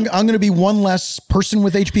 And I'm going to be one less person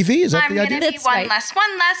with HPV. Is that the idea? I'm going to be one less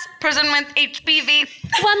person with HPV.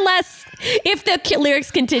 One less if the lyrics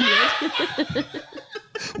continued.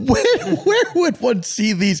 Where would one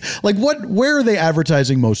see these? Like, where are they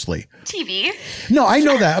advertising mostly? TV. No, I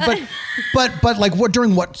know that, but like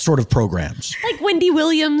during what sort of programs? Like Wendy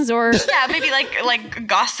Williams or Yeah, maybe like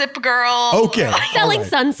Gossip Girl. Okay. Selling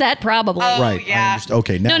Sunset, probably. Oh, Right. yeah.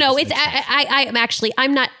 Okay. Now No, this it's makes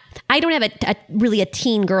sense. I don't have really a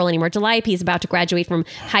teen girl anymore. Calliope is about to graduate from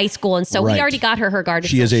high school, and so we Right. already got her Gardasil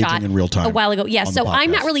She is aging shot in real time a while ago. Yeah, on the so I'm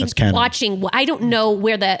not podcast. really That's canon. watching. I don't know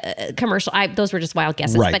where the commercial. Those were just wild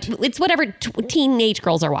guesses, Right. but it's whatever teenage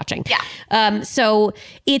girls are watching. Yeah. So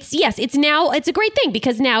it's a great thing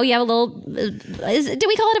because now you have a little. Do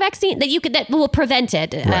we call it a vaccine that will prevent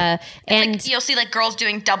it? Right. And Like, you'll see like girls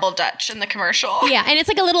doing double dutch in the commercial. yeah, and it's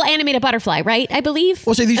like a little animated butterfly, right? I believe.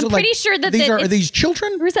 Well, so these I'm are like, pretty sure that are it's- these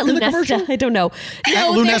children? Or is that in the commercial? Lunesta? I don't know.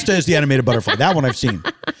 No, Lunesta is the animated butterfly. That one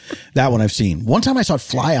I've seen. One time I saw it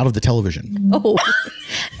fly out of the television. Oh,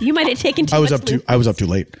 you might have taken too I was much up too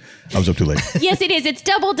late. Yes, it is. It's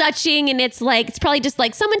double dutching, and it's probably just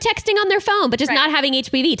like someone texting on their phone, but just Right. not having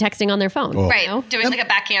HPV texting on their phone. Oh. Right. You know? Doing like a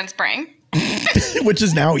backhand spring. Which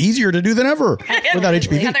is now easier to do than ever without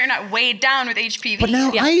HPV. Now they're not weighed down with HPV. But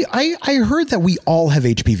now I heard that we all have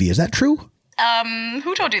HPV. Is that true?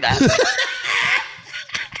 Who told you that?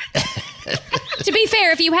 To be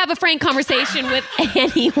fair, if you have a frank conversation with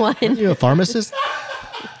anyone, You a pharmacist?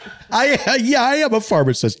 I am a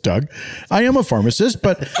pharmacist, Doug. I am a pharmacist,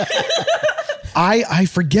 but I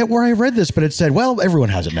forget where I read this, but it said, well, everyone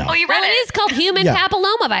has it now. Oh, you read it is called human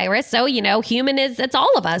papillomavirus. So, human it's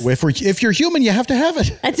all of us. If you're human, you have to have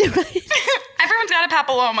it. That's right. Everyone's got a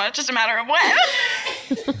papilloma. It's just a matter of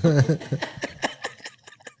when.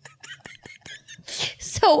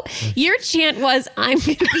 So your chant was, I'm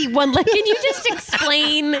going to be one leg. Can you just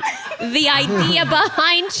explain the idea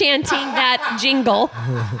behind chanting that jingle?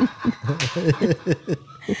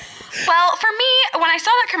 Well, for me, when I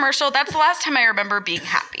saw that commercial, that's the last time I remember being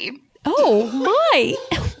happy. Oh, my.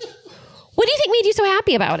 What do you think made you so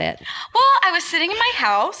happy about it? Well, I was sitting in my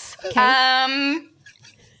house. Okay.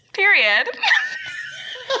 Period.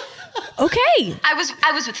 Okay. I was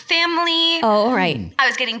with family. Oh, all right. I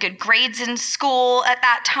was getting good grades in school at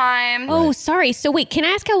that time. Oh, sorry. So wait, can I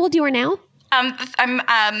ask how old you are now? I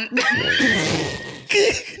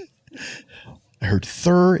heard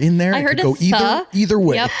 "thur" in there. I heard it could go either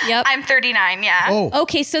way. Yep. I'm 39, yeah. Oh.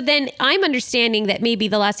 Okay, so then I'm understanding that maybe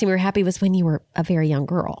the last time you were happy was when you were a very young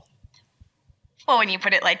girl. Well, when you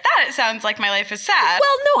put it like that, it sounds like my life is sad.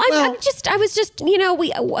 Well, no, I was just,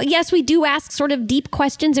 we do ask sort of deep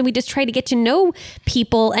questions and we just try to get to know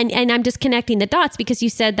people. And I'm just connecting the dots because you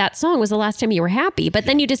said that song was the last time you were happy, but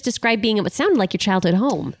then you just described being in what sounded like your childhood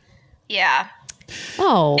home. Yeah.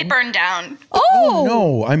 Oh. It burned down. Oh.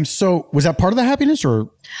 No, was that part of the happiness or?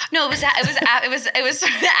 No, it was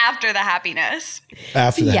after the happiness.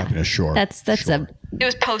 After the happiness, sure. That's sure. It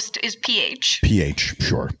was PH. PH,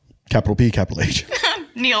 sure. Capital P, capital H.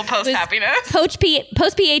 Neil post-happiness.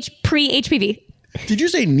 Post-PH, pre-HPV. Did you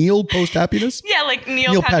say Neil post-happiness? Yeah, like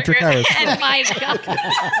Neil Patrick Harris. Oh my God.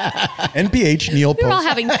 NPH, Neil post. We're all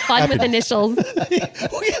having fun with initials.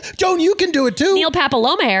 Joan, you can do it too. Neil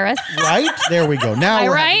Papilloma Harris. Right? There we go. Now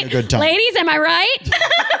we're having a good time. Ladies, am I right?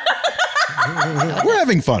 We're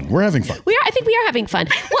having fun. We are. I think we are having fun.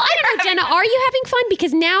 Well, I don't know, Jenna, are you having fun?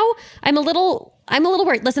 Because now I'm a little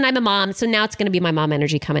worried. Listen, I'm a mom, so now it's going to be my mom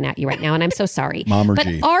energy coming at you right now, and I'm so sorry. But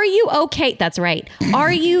are you okay? That's right.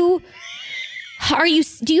 Do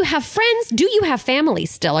you have friends? Do you have family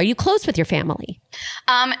still? Are you close with your family?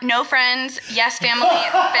 No friends. Yes, family.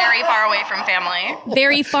 Very far away from family.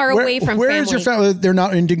 Very far away from family. Where is your family? They're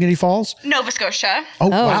not in Dignity Falls? Nova Scotia. Oh,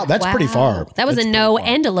 wow. That's pretty far. That was a no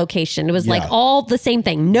and a location. It was like all the same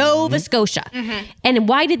thing. Nova Scotia. Mm-hmm. And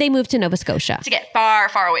why did they move to Nova Scotia? To get far,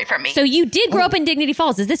 far away from me. So you did grow up in Dignity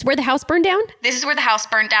Falls. Is this where the house burned down? This is where the house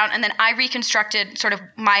burned down. And then I reconstructed sort of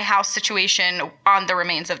my house situation on the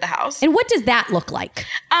remains of the house. And what does that look like?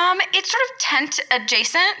 It's sort of tent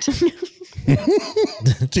adjacent.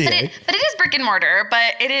 But it is brick and mortar,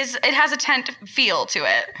 but it has a tent feel to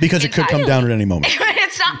it. Because it could come down at any moment.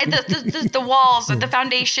 It's not the walls, the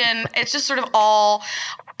foundation. It's just sort of all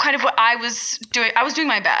kind of what I was doing. I was doing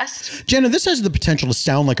my best. Jenna, this has the potential to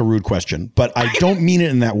sound like a rude question, but I don't mean it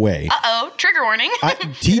in that way. Uh-oh, trigger warning. TW.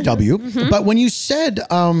 Mm-hmm. But when you said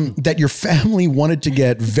that your family wanted to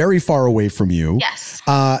get very far away from you. Yes.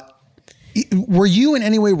 Were you in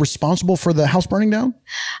any way responsible for the house burning down?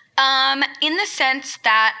 In the sense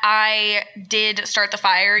that I did start the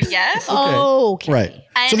fire, yes. Okay. Right.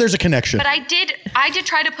 So there's a connection. But I did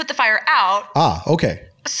try to put the fire out. Okay.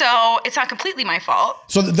 So it's not completely my fault.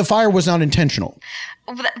 So the fire was not intentional.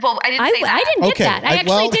 Well, I didn't say that. I didn't get that. I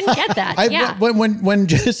actually didn't get that. When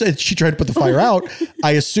Jenna said she tried to put the fire out,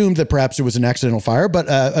 I assumed that perhaps it was an accidental fire. But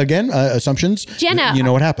again, assumptions. Jenna, you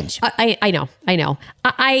know what happens. I know.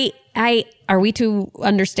 Are we to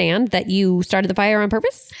understand that you started the fire on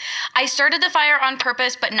purpose? I started the fire on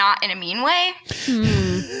purpose, but not in a mean way.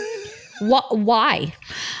 Why?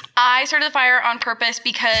 I started the fire on purpose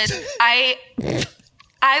because I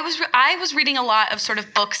was reading a lot of sort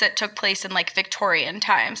of books that took place in like Victorian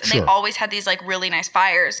times, and they always had these like really nice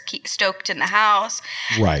fires stoked in the house.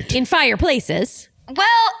 Right. In fireplaces.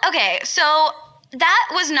 Well, okay, so that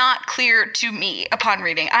was not clear to me upon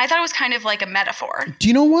reading. I thought it was kind of like a metaphor. Do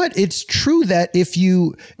you know what? It's true that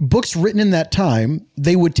books written in that time,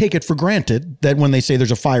 they would take it for granted that when they say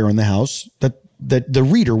there's a fire in the house, that the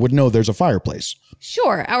reader would know there's a fireplace.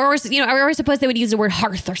 Sure. Or suppose they would use the word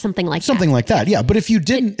hearth or something like that. Something like that. Yeah. But if you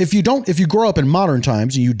grow up in modern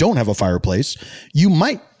times and you don't have a fireplace, you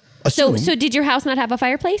might assume. So did your house not have a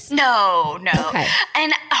fireplace? No. Okay.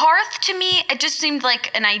 And hearth to me, it just seemed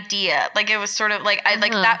like an idea. Like it was sort of like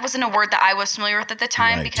that wasn't a word that I was familiar with at the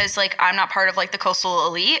time because like I'm not part of like the coastal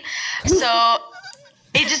elite. So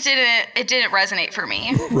it just didn't resonate for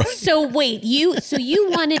me. Right. So wait, you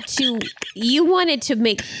wanted to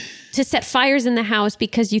set fires in the house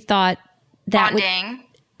because you thought that bonding.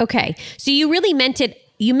 Okay. So you really meant it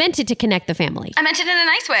You meant it to connect the family. I meant it in a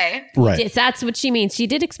nice way. Right. That's what she means. She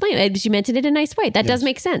did explain it. She meant it in a nice way. That does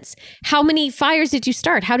make sense. How many fires did you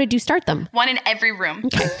start? How did you start them? One in every room.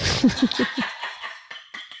 Okay.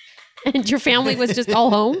 And your family was just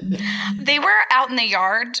all home? They were out in the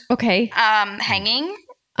yard. Okay. Hanging.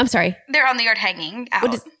 I'm sorry. They're on the yard hanging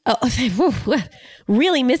out.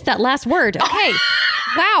 Really missed that last word. Okay.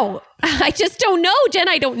 Wow. I just don't know, Jen.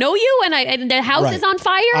 I don't know you, and the house is on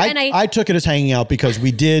fire. I took it as hanging out because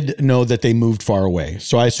we did know that they moved far away,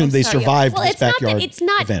 so I assumed they survived this backyard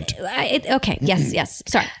event. Okay. Yes.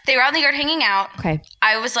 Sorry. They were out in the yard hanging out. Okay.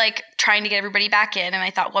 I was like trying to get everybody back in, and I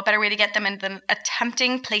thought, what better way to get them in than a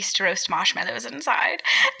tempting place to roast marshmallows inside?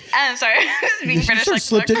 And sorry, I was being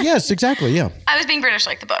British like the book. Yes, exactly. Yeah. I was being British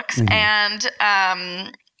like the books, and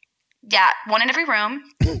one in every room.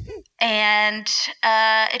 And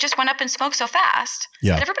it just went up in smoke so fast.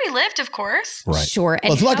 Yeah. And everybody lived, of course. Right. Sure.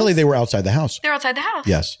 Well, luckily they were outside the house. They were outside the house.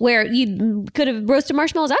 Yes. Where you could have roasted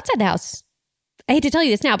marshmallows outside the house. I hate to tell you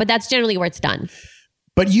this now, but that's generally where it's done.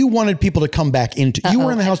 But you wanted people to come back into. You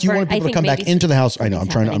were in the house. You wanted people to come back into the house. I know. I'm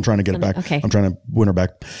trying to get it back. Okay. I'm trying to win her back.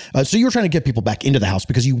 So you were trying to get people back into the house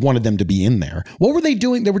because you wanted them to be in there. What were they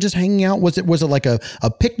doing? They were just hanging out. Was it like a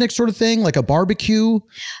picnic sort of thing, like a barbecue?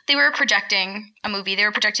 They were projecting a movie.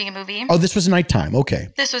 Oh, this was nighttime. Okay.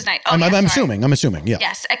 This was night. Oh, I'm assuming. Yeah.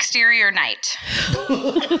 Yes, exterior night.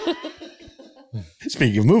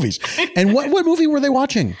 Speaking of movies, and what movie were they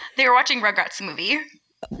watching? They were watching Rugrats movie.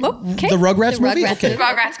 Okay. The Rugrats movie? Okay. The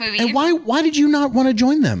Rugrats movie. And why did you not want to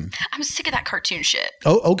join them? I'm sick of that cartoon shit.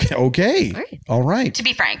 Oh, okay. All right. To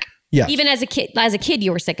be frank. Yeah. Even as a kid,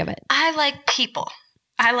 you were sick of it. I like people.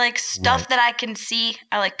 I like stuff that I can see.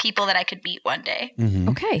 I like people that I could meet one day. Mm-hmm.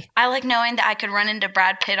 Okay. I like knowing that I could run into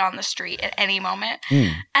Brad Pitt on the street at any moment.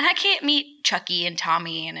 And I can't meet Chucky and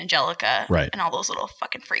Tommy and Angelica and all those little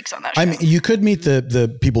fucking freaks on that show. I mean, you could meet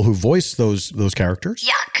the people who voice those characters.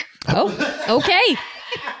 Yuck. Oh, okay.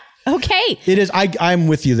 Okay. It is. I'm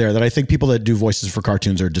with you there that I think people that do voices for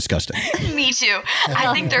cartoons are disgusting. Me too.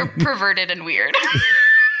 I think they're perverted and weird.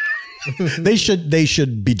 They should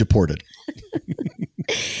be deported.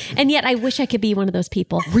 And yet I wish I could be one of those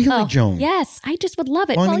people. Really, Joan? Yes. I just would love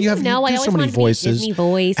it. Well, you do I always so many voices. Disney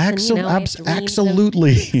voice. Absolutely.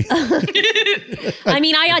 I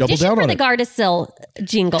mean, I auditioned for the Gardasil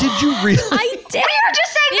jingle. Did you really? I did. We were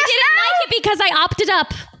just saying they this didn't like it because I opted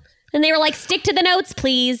up. And they were like, stick to the notes,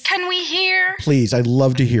 please. Can we hear? Please, I'd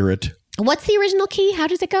love to hear it. What's the original key? How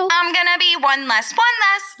does it go? I'm gonna be one less.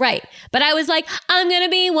 Right. But I was like, I'm gonna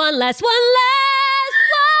be one less. Wow.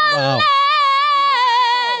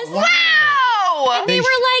 And they were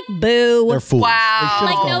like, boo. They're fools. Wow.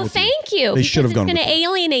 Like, no, thank you. They should have gone It's with going to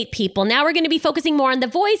alienate people. Now we're going to be focusing more on the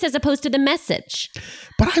voice as opposed to the message.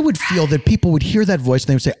 But I would feel that people would hear that voice and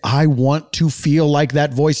they would say, I want to feel like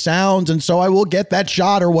that voice sounds, and so I will get that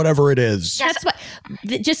shot or whatever it is. That's what.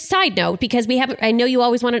 Just side note, because I know you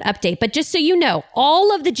always want an update, but just so you know,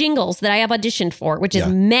 all of the jingles that I have auditioned for, which is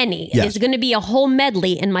many, is going to be a whole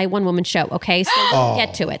medley in my one-woman show. Okay, so we'll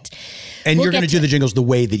get to it. And you're going to do the jingles the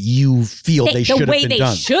way that you feel they should have been done. The way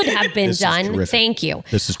they should have been done. Thank you.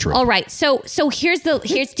 This is true. All right. So here's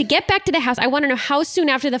to get back to the house. I want to know how soon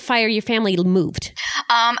after the fire your family moved.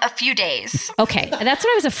 A few days. Okay. That's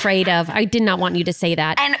what I was afraid of. I did not want you to say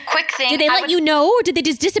that. And quick thing. Did they let you know or did they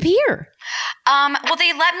just disappear? Well,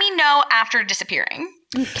 they let me know after disappearing.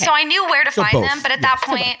 Okay. So I knew where to find them. But at that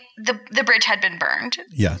point, the bridge had been burned.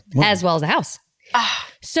 Yeah. Well, as well as the house.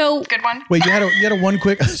 So good one. Wait, you had a one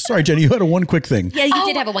quick. Sorry, Jenny, you had a one quick thing. Yeah, you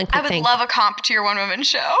did have a one quick I thing. would love a comp to your one-woman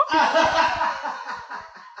show.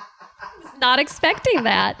 Not expecting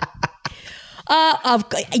that.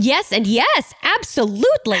 Yes,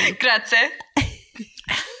 absolutely. Grazie.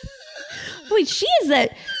 Wait, she's a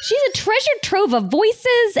treasure trove of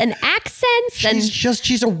voices and accents.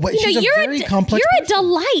 She's a very complex. You're a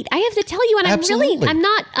delight. I have to tell you, and I'm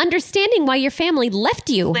not understanding why your family left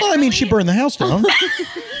you. Well, I mean, she burned the house down.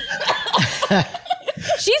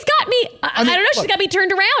 She's got me. I don't know. She's got me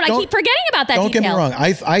turned around. I keep forgetting about that. Don't get me wrong.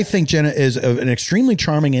 I think Jenna is an extremely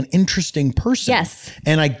charming and interesting person. Yes,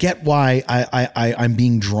 and I get why I'm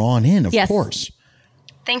being drawn in. Of course.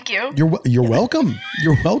 Thank you. You're welcome.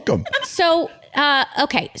 You're welcome. So,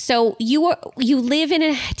 okay. So you live in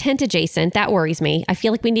a tent adjacent. That worries me. I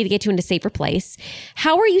feel like we need to get you into a safer place.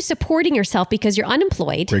 How are you supporting yourself because you're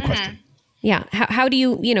unemployed? Great question. Yeah. How do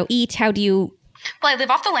you eat? How do you? Well, I live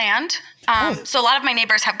off the land. So a lot of my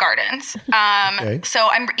neighbors have gardens. So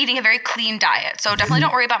I'm eating a very clean diet. So definitely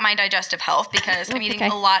don't worry about my digestive health because I'm eating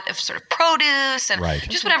a lot of sort of produce and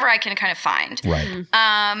just whatever I can kind of find. Right.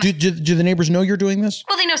 Do the neighbors know you're doing this?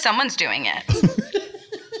 Well, they know someone's doing it.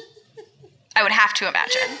 I would have to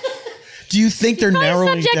imagine. Do you think they're narrowing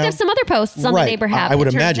subject down? of some other posts on the neighbor hub? I would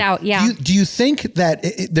imagine. Out, yeah. Do you think that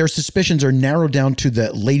their suspicions are narrowed down to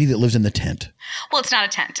the lady that lives in the tent? Well, it's not a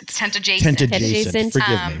tent. It's tent adjacent. Tent adjacent.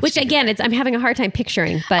 Forgive me. Which again, I'm having a hard time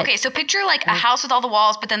picturing. But okay, so picture like a house with all the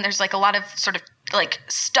walls, but then there's like a lot of sort of like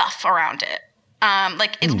stuff around it.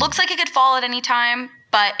 Like it looks like it could fall at any time,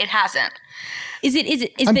 but it hasn't. Is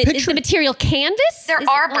the material canvas? There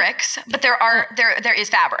are bricks, but there is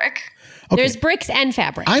fabric. Okay. There's bricks and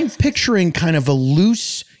fabric. I'm picturing kind of a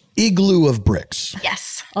loose igloo of bricks.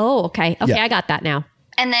 Yes. Oh, okay. Okay, Yeah. I got that now.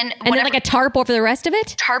 And then like a tarp over the rest of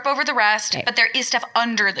it? Tarp over the rest, Okay. but there is stuff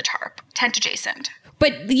under the tarp, tent adjacent.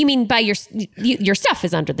 But you mean by your stuff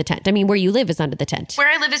is under the tent? I mean, where you live is under the tent. Where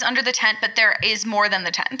I live is under the tent, but there is more than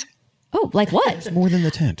the tent. Oh, like what? More than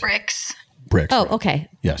the tent. Bricks. Bricks. Oh, right. okay.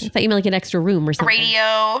 Yes. I thought you meant like an extra room or something.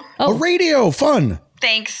 Radio. A radio. Fun.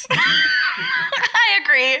 Thanks. I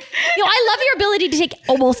agree. I love your ability to take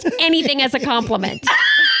almost anything as a compliment.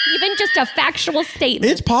 Even just a factual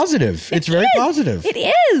statement. It's positive. It's very positive. It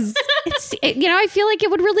is. I feel like it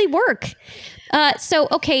would really work. So,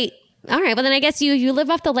 okay. All right. Well, then I guess you live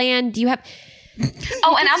off the land. You have...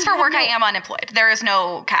 Oh, and as for work, I am unemployed. There is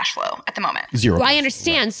no cash flow at the moment. Zero. Well, I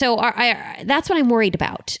understand. So that's what I'm worried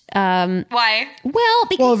about. Why? Well,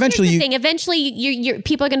 because eventually here's the thing. Eventually, your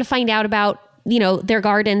people are going to find out about their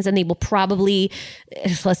gardens, and they will probably,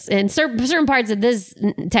 in certain parts of this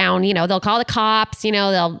town, they'll call the cops.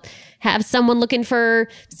 They'll have someone looking for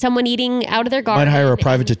someone eating out of their garden. Might hire a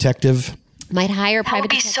private detective. That would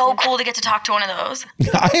be so cool to get to talk to one of those.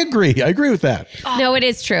 I agree. I agree with that. No, it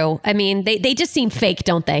is true. I mean, they just seem fake,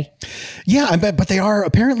 don't they? Yeah, I bet, but they are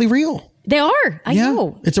apparently real. They are. I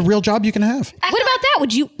know. It's a real job you can have. What about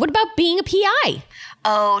that? What about being a PI?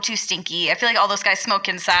 Oh, too stinky. I feel like all those guys smoke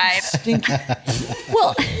inside.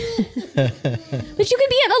 Well, but you could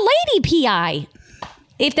be a lady PI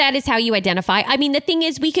if that is how you identify. I mean, the thing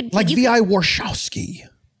is, we could like V.I. Warshawski.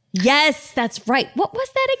 Yes, that's right. What was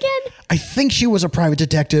that again? I think she was a private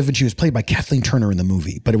detective, and she was played by Kathleen Turner in the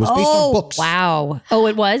movie, but it was based on books. Wow. Oh,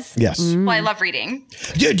 it was? Yes. Well, I love reading.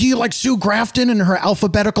 Do you like Sue Grafton and her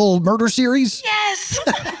alphabetical murder series? Yes.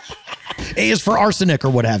 A is for arsenic or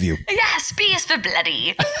what have you. Yes, B is for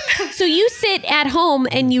bloody. So you sit at home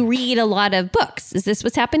and you read a lot of books. Is this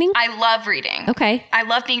what's happening? I love reading. Okay. I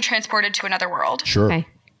love being transported to another world. Sure. Okay.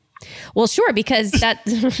 Well, sure, because that's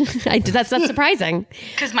not surprising.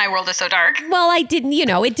 Because my world is so dark. Well, I didn't,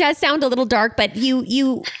 it does sound a little dark, but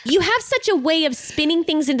you have such a way of spinning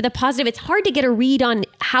things into the positive. It's hard to get a read on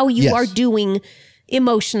how you are doing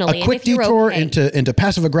emotionally. A quick detour into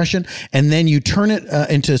passive aggression, and then you turn it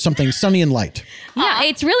into something sunny and light. Yeah,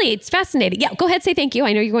 it's fascinating. Yeah, go ahead, say thank you.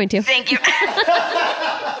 I know you're going to. Thank you.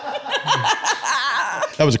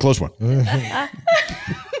 That was a close one.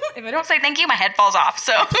 If I don't say thank you, my head falls off.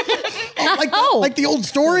 So, like the old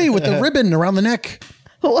story with the ribbon around the neck.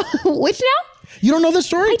 Which now? You don't know this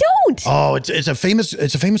story? I don't. Oh, it's a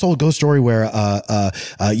famous old ghost story where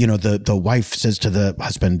the wife says to the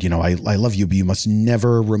husband, I love you, but you must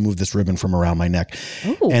never remove this ribbon from around my neck.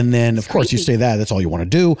 Ooh, and then of course you say that's all you want to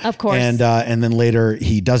do. Of course. And then later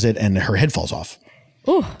he does it and her head falls off.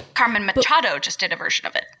 Ooh. Carmen Machado just did a version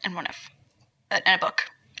of it in a book.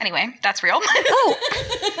 Anyway, that's real. Oh.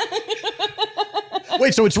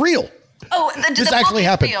 Wait, so it's real? Oh, this actually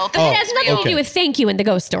happened. Real. It has nothing to do with thank you in the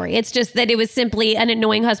ghost story. It's just that it was simply an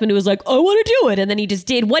annoying husband who was like, I want to do it. And then he just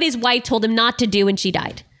did what his wife told him not to do, and she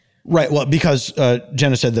died. Right. Well, because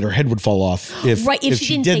Jenna said that her head would fall off if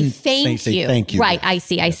she didn't say thank you. Right. I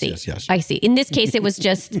see. Yes. I see. In this case, it was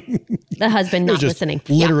just the husband not listening.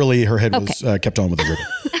 Literally, her head was kept on with the ribbon.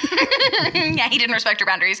 Yeah, he didn't respect her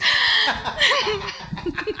boundaries.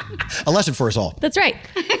 A lesson for us all. That's right.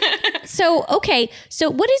 So, okay. So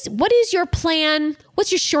what is your plan?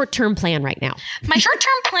 What's your short-term plan right now? My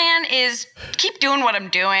short-term plan is keep doing what I'm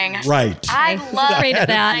doing. Right. I love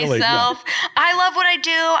myself. Yeah. I love what I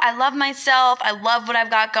do. I love myself. I love what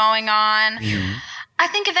I've got going on. Mm-hmm. I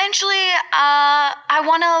think eventually I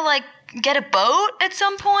want to get a boat at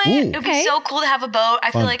some point. Ooh, it would be so cool to have a boat.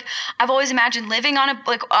 I feel like I've always imagined living on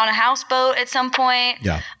a houseboat at some point.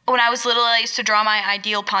 Yeah. When I was little, I used to draw my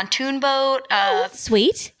ideal pontoon boat.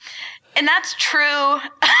 Sweet. And that's true.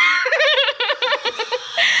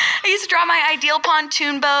 I used to draw my ideal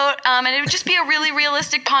pontoon boat, and it would just be a really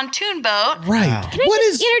realistic pontoon boat. Right. Can I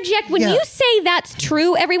just interject? When you say that's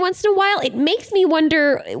true every once in a while, it makes me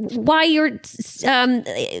wonder why you're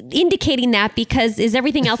indicating that, because is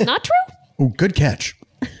everything else not true? Oh, good catch.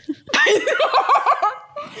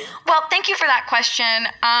 Well, thank you for that question.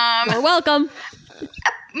 You're welcome.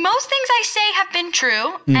 Most things I say have been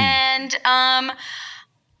true, and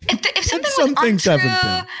If something Some was things untrue, haven't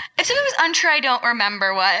been. if something was untrue, I don't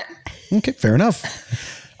remember what. Okay, fair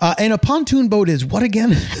enough. And a pontoon boat is what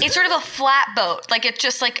again? It's sort of a flat boat. Like it's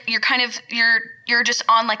just like you're just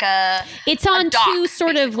on like a. It's on dock, two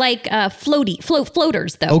sort of like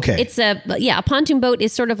floaters though. Okay. It's a pontoon boat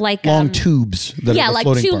is sort of like long tubes. That are the like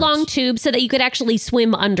floating two parts. long tubes so that you could actually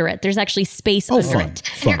swim under it. There's actually space under fun. it.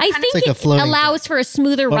 Fun. I think like a it floating allows for a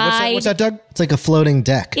smoother ride. What's that, Doug? It's like a floating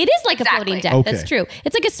deck. It is like a floating deck. Okay. That's true.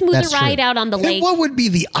 It's like a smoother That's true. ride out on the And lake. what would be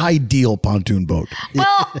the ideal pontoon boat?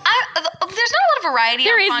 Well, there's not a lot of variety.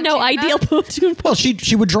 There on is no pontoon ideal boats. pontoon boat. Well,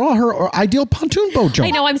 she would draw her ideal pontoon boat, Joan. I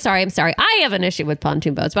know. I'm sorry. I have an issue with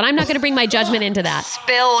pontoon boats, but I'm not going to bring my judgment into that.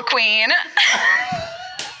 Spill Queen.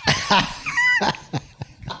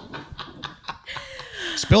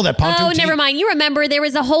 Spill that pontoon tea. Never mind. You remember there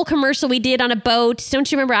was a whole commercial we did on a boat.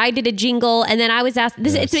 Don't you remember? I did a jingle, and then I was asked.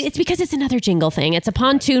 It's because it's another jingle thing. It's a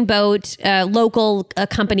pontoon boat, local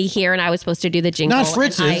company here, and I was supposed to do the jingle. Not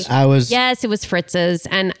Fritz's. Yes, it was Fritz's,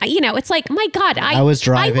 and it's like, my God, I was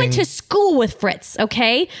driving. I went to school with Fritz.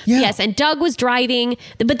 Okay. Yeah. Yes, and Doug was driving,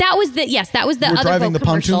 but that was the were other driving boat the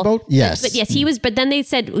pontoon commercial. boat? Yes. But yes, he was. But then they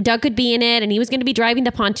said Doug could be in it, and he was going to be driving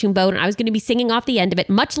the pontoon boat, and I was going to be singing off the end of it,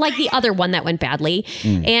 much like the other one that went badly.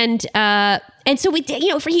 And so we did,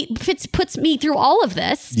 Fitz puts me through all of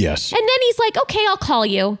this. Yes. And then he's like, okay, I'll call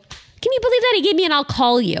you. Can you believe that? He gave me an I'll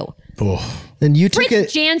call you. Oh. Then you took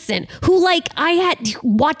Fritz Jansen, who I had to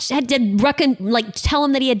tell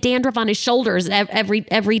him that he had dandruff on his shoulders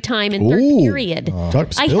every time in third period.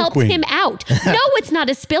 I helped him out. No, it's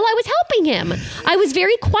not a spill. I was helping him. I was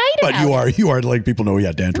very quiet about it. But you are like people know he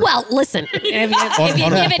had dandruff. Well, listen, if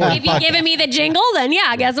you've given me the jingle, then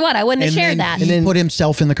yeah, guess what? I wouldn't have shared that. And then put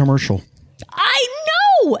himself in the commercial. I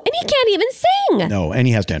know, and he can't even sing. No, and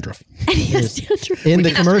he has dandruff. in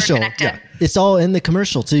the commercial. Yeah. It's all in the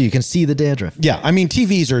commercial too. You can see the dandruff. Yeah, I mean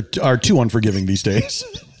TVs are too unforgiving these days.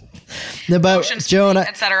 No, but Joan,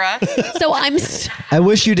 etc. So I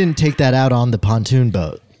wish you didn't take that out on the pontoon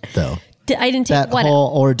boat, though. I didn't take that what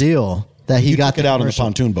whole ordeal that he got it out on the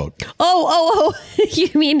pontoon boat. Oh! You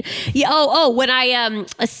mean when I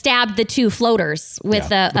stabbed the two floaters with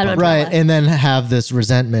an umbrella. Right, and then have this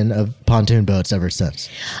resentment of pontoon boats ever since.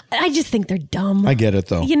 I just think they're dumb. I get it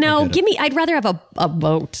though. I'd rather have a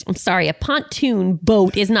boat. I'm sorry, a pontoon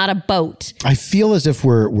boat is not a boat. I feel as if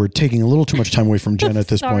we're taking a little too much time away from Jenna at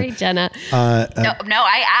this Sorry, point. Jenna. No,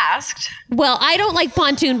 I asked. Well, I don't like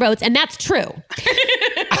pontoon boats, and that's true.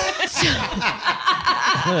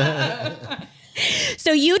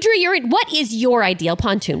 So you drew what is your ideal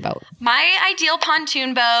pontoon boat? My ideal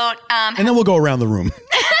pontoon boat. And then we'll go around the room.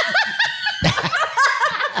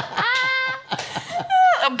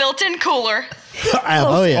 A built-in cooler.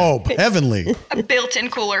 Oh, heavenly. A built-in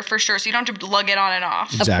cooler for sure, so you don't have to lug it on and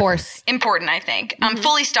off. Exactly. Of course. Important, I think.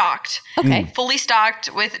 Fully stocked. Okay. Fully stocked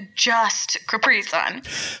with just Capri Sun.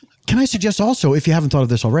 Can I suggest also, if you haven't thought of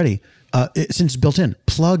this already, since it's built in,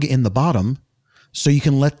 plug in the bottom so you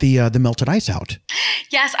can let the melted ice out.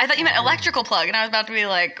 Yes, I thought you meant electrical plug, and I was about to be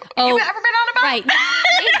like, Oh, you ever been on a boat? Right.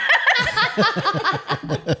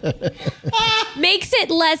 Makes it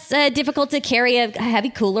less difficult to carry a heavy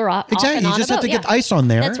cooler off. Exactly. And You on just a have to boat. get ice on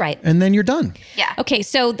there. That's right. And then you're done. Yeah. Okay,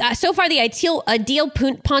 so far the ideal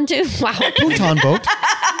pontoon, wow, Pontoon boat.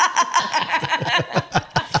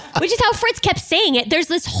 which is how Fritz kept saying it. There's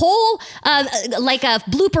this whole like a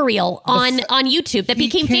blooper reel on YouTube that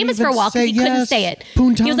became can't famous for a even while because he say couldn't yes. say it.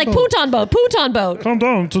 Pontoon He was like boat. Pontoon boat. Come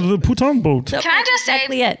down to the Putan boat. Can I just say,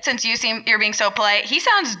 exactly it. since you're being so polite, he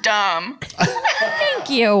sounds dumb. Thank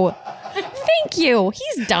you.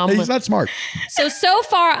 He's dumb. He's not smart. So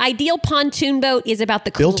far, ideal pontoon boat is about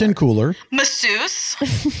the cooler. Built-in cooler. Masseuse.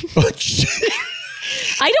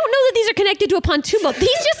 I don't know that these are connected to a pontoon boat. These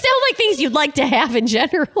just sound like things you'd like to have in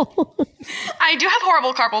general. I do have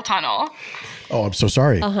horrible carpal tunnel Oh, I'm so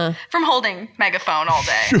sorry. from holding Megaphone all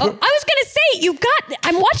day. I was going to say,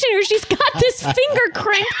 I'm watching her. She's got this finger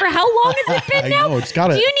cranked for how long has it been I now? know, it's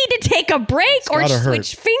gotta- Do you need to take a break or gotta hurt.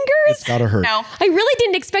 switch fingers? It's gotta hurt. No. I really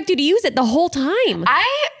didn't expect you to use it the whole time.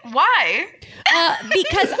 Why?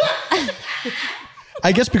 Because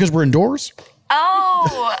I guess because we're indoors.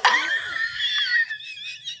 Oh,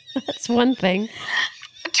 that's one thing.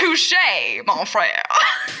 touche, mon frère.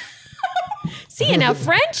 See, you now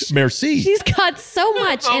French? Merci. She's got so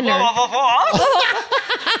much in her.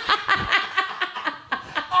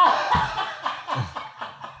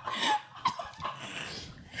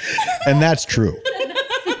 And that's true.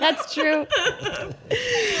 That's true.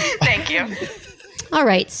 Thank you. All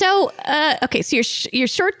right. So, okay. So your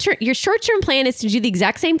short-term plan is to do the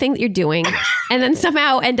exact same thing that you're doing, and then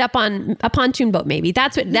somehow end up on a pontoon boat. Maybe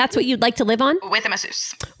that's what you'd like to live on With a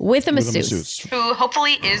masseuse. with a masseuse. Who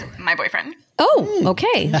hopefully is my boyfriend. Oh,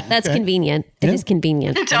 okay. That's convenient. It is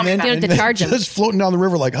convenient. Tell me You don't have to then charge him. just floating down the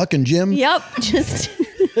river like Huck and Jim. Yep. Just,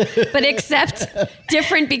 but except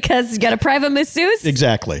different because you got a private masseuse.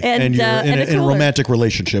 Exactly. And, you're in and a a cooler. romantic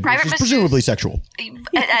relationship, Private which is masseuse. presumably sexual.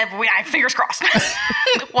 Fingers crossed.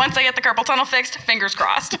 Once I get the carpal tunnel fixed, fingers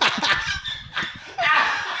crossed.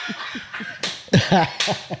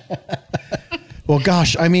 Well,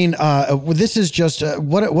 gosh, I mean, this is just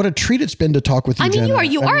what a treat it's been to talk with you, I mean, Jenna.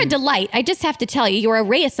 you are a delight. I just have to tell you, you're a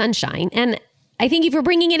ray of sunshine. And I think if you're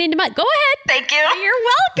bringing it into my... Go ahead. Thank you. You're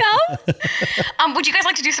welcome. Would you guys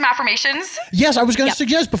like to do some affirmations? Yes, I was going to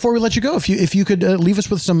suggest before we let you go, if you could leave us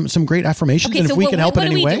with some great affirmations, and if we can help in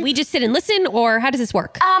any way. Do we just sit and listen, or how does this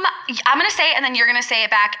work? I'm going to say it, and then you're going to say it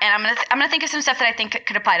back, and I'm going to think of some stuff that I think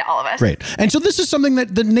could apply to all of us. Great. And so this is something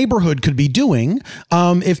that the neighborhood could be doing.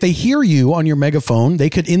 If they hear you on your megaphone, they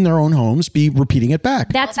could, in their own homes, be repeating it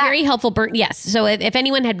back. That's very helpful, Bert. Yes. So if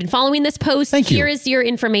anyone had been following this post, here is your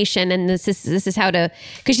information, and this is how to,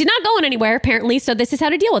 because she's not going anywhere apparently. So this is how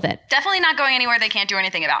to deal with it. Definitely not going anywhere. They can't do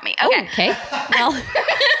anything about me. Okay. Oh, okay. Well,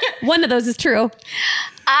 one of those is true.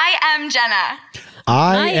 I am Jenna.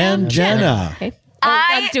 I am Jenna. Okay. Oh,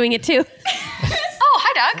 Doug's doing it too. Oh,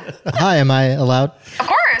 hi, Doug. Hi, am I allowed? Of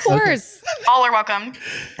course. Of course. All are welcome.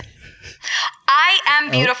 I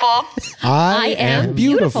am beautiful. I am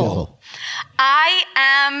beautiful. I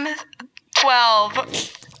am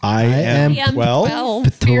 12. I am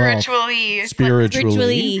 12.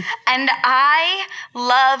 Spiritually. And I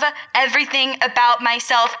love everything about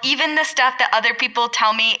myself, even the stuff that other people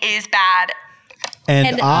tell me is bad.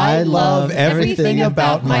 And I love everything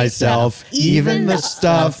about myself, even the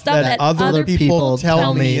stuff that other people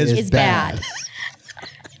tell me is bad.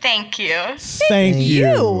 Thank you. Thank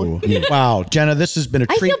you. Wow, Jenna, this has been a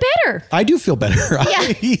treat. I feel better. I do feel better.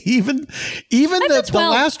 Yeah. even the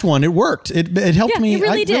last one, it worked. It helped me. It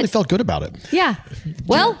really I really felt good about it. Yeah.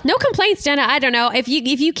 Well, no complaints, Jenna. I don't know. If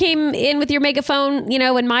you came in with your megaphone,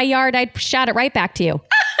 in my yard, I'd shout it right back to you.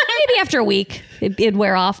 Maybe after a week, it'd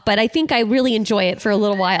wear off. But I think I really enjoy it for a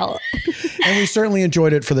little while. And we certainly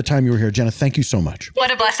enjoyed it for the time you were here. Jenna, thank you so much.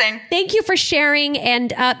 What a blessing. Thank you for sharing, and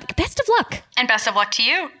best of luck. And best of luck to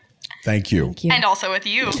you. Thank you. And also with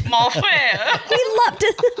you, mon frère. We loved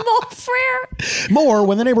it, mon frère. More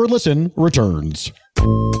When the Neighborhood Listen returns.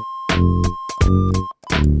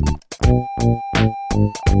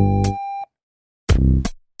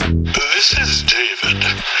 This is David.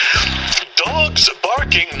 Dogs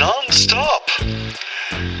barking non-stop.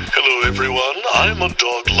 Hello, everyone. I'm a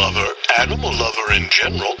dog lover, animal lover in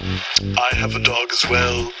general. I have a dog as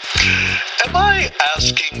well. Am I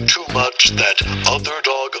asking too much that other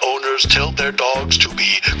dog owners tell their dogs to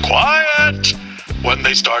be quiet when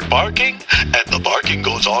they start barking, and the barking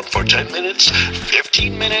goes on for 10 minutes,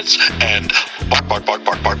 15 minutes, and bark, bark, bark,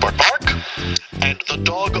 bark, bark, bark, bark? And the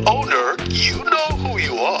dog owner, you know who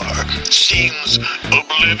you are, seems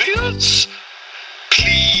oblivious?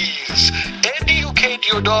 Please, educate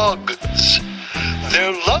your dogs.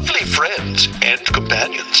 They're lovely friends and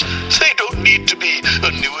companions. They don't need to be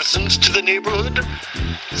a nuisance to the neighborhood.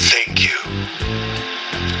 Thank you.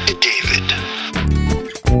 David.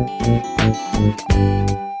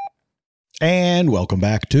 And welcome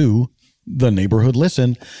back to The Neighborhood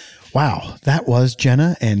Listen. Wow, that was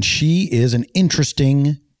Jenna, and she is an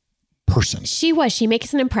interesting person. She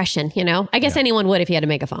makes an impression, I guess anyone would if you had a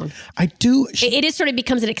megaphone. I do. It is sort of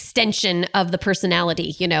becomes an extension of the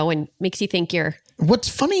personality, and makes you think you're... What's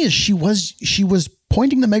funny is she was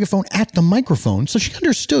pointing the megaphone at the microphone, so she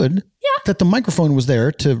understood that the microphone was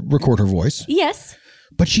there to record her voice. Yes.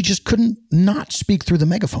 But she just couldn't not speak through the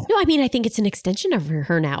megaphone. No, I mean, I think it's an extension of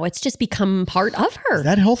her now. It's just become part of her. Is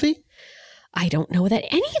that healthy? I don't know that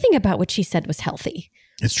anything about what she said was healthy.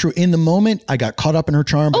 It's true. In the moment, I got caught up in her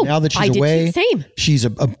charm, but now that she's away, she's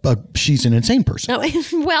she's an insane person. No,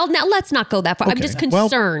 well, now let's not go that far. Okay. I'm just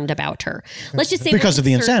concerned about her. Let's just say because of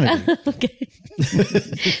the insanity. Okay.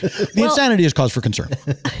 The insanity is cause for concern.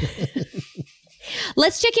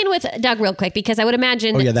 Let's check in with Doug real quick, because I would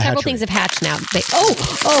imagine several things have hatched now. God.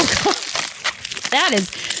 That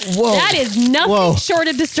is nothing short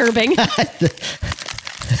of disturbing.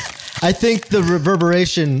 I think the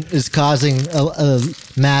reverberation is causing a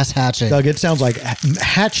mass hatching. Doug, it sounds like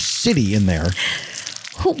Hatch City in there.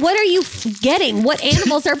 What are you getting? What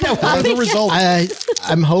animals are What are the results?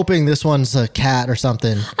 I'm hoping this one's a cat or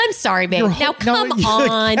something. I'm sorry, babe. Now come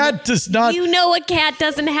on. A cat does not. You know a cat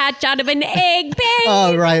doesn't hatch out of an egg, babe.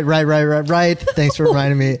 Oh, right. Thanks for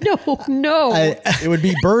reminding me. No. It would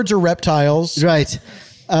be birds or reptiles. Right.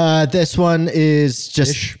 This one is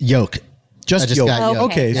just yolk. Just yolk. Got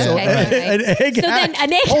yolk. Okay, so an egg So then hatched.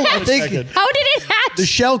 an egg Hold on a hatched. second. How did it hatch? The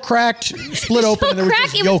shell cracked, split open, and there was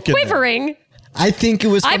just it yolk was in there. quivering. I think it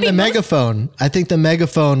was from the megaphone. I think the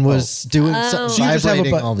megaphone was doing So you just have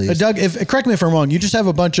vibrating all these. Doug, correct me if I'm wrong. You just have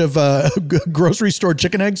a bunch of grocery store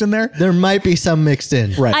chicken eggs in there. There might be some mixed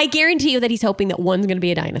in. Right. I guarantee you that he's hoping that one's going to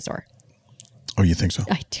be a dinosaur. Oh, you think so?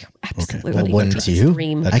 I do. Absolutely. Well, wouldn't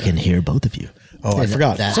you? I can hear both of you. Oh, I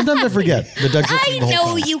forgot. Sometimes I forget. The Doug's I listening the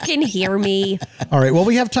whole know time. you can hear me. All right. Well,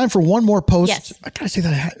 we have time for one more post. Yes. I gotta say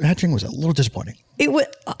that hatching was a little disappointing. It was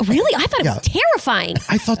really. I thought it was terrifying.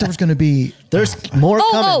 I thought there was going to be. There's more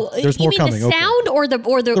coming. There's you more mean coming. the sound or the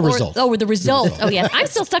result? The result. Oh yes, I'm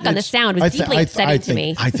still stuck on the sound. It was deeply upsetting to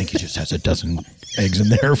me. I think he just has a dozen eggs in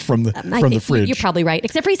there from the fridge. You're probably right.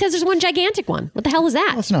 Except for he says there's one gigantic one. What the hell is that?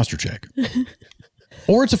 Well, it's an ostrich egg.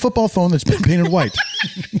 Or it's a football phone that's been painted white.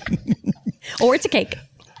 Or it's a cake.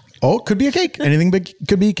 Oh, it could be a cake. Anything big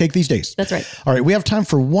could be a cake these days. That's right. All right. We have time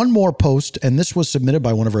for one more post. And this was submitted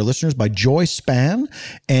by one of our listeners, by Joy Span.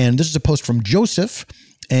 And this is a post from Joseph.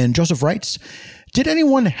 And Joseph writes, did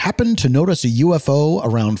anyone happen to notice a UFO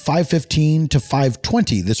around 5:15 to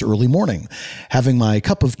 5:20 this early morning? Having my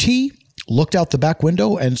cup of tea, looked out the back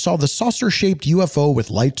window and saw the saucer-shaped UFO with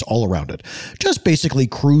lights all around it. Just basically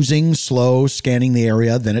cruising slow, scanning the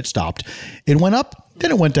area, then it stopped. It went up,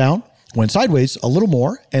 then it went down, went sideways a little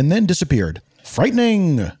more, and then disappeared.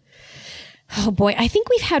 Frightening. Oh boy, I think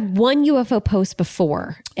we've had one UFO post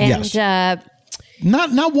before. And yes.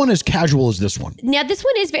 Not one as casual as this one. Now this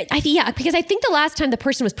one is very, because I think the last time the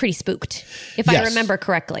person was pretty spooked, if I remember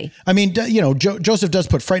correctly. I mean, Joseph does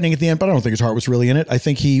put frightening at the end, but I don't think his heart was really in it. I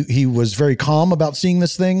think he was very calm about seeing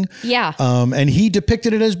this thing. Yeah. And he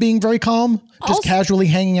depicted it as being very calm, just casually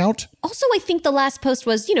hanging out. Also, I think the last post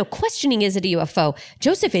was, questioning, is it a UFO?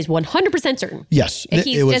 Joseph is 100% certain. Yes.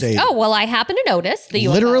 He's I happen to notice the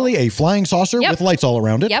UFO. Literally a flying saucer with lights all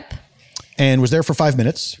around it. Yep. And was there for 5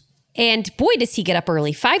 minutes. And boy, does he get up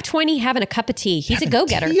early. 5:20, having a cup of tea. He's a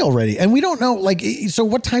go-getter. Tea already. And we don't know, so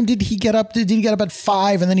what time did he get up? Did he get up at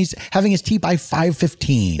 5 and then he's having his tea by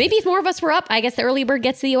 5:15? Maybe if more of us were up, I guess the early bird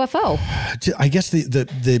gets the UFO. I guess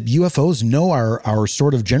the UFOs know our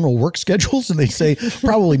sort of general work schedules, and they say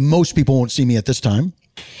probably most people won't see me at this time.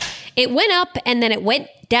 It went up and then it went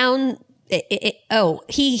down.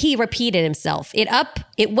 He repeated himself. It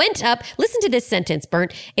went up. Listen to this sentence,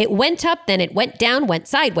 Bernd. It went up, then it went down, went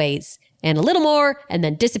sideways, and a little more, and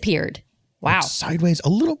then disappeared. Wow. Went sideways a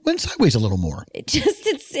little more. It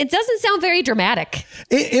doesn't sound very dramatic.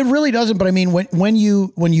 It really doesn't. But I mean, when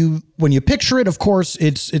you picture it, of course,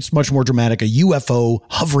 it's much more dramatic. A UFO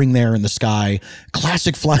hovering there in the sky,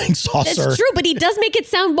 classic flying saucer. That's true, but he does make it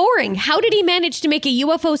sound boring. How did he manage to make a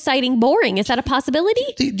UFO sighting boring? Is that a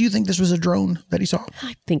possibility? Do you think this was a drone that he saw?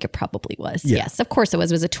 I think it probably was. Yeah. Yes, of course it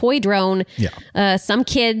was. It was a toy drone. Yeah. Some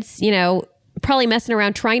kids, probably messing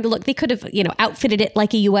around trying to look. They could have, outfitted it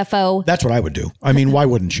like a UFO. That's what I would do. I mean, why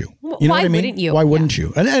wouldn't you? You know why what I mean? wouldn't you? Why wouldn't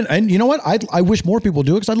you? And you know what? I wish more people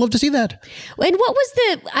do it because I'd love to see that. And what was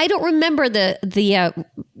I don't remember the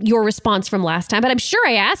your response from last time, but I'm sure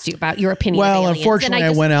I asked you about your opinion. Well, of aliens, unfortunately,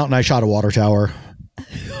 I went out and I shot a water tower.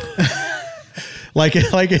 like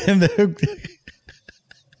in the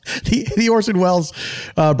Orson Welles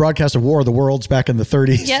broadcast of War of the Worlds back in the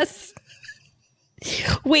 30s. Yes.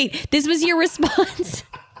 Wait, this was your response?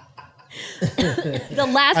 The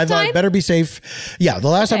last I thought better be safe. Yeah, the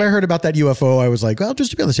last time I heard about that UFO, I was like, well,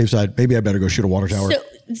 just to be on the safe side, maybe I better go shoot a water tower. So,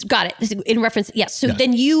 got it. This is in reference, yes. So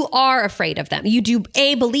then you are afraid of them. You do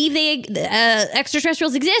believe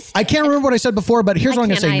extraterrestrials exist? I can't remember what I said before, but here's what I'm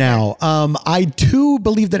going to say now. I do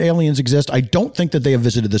believe that aliens exist. I don't think that they have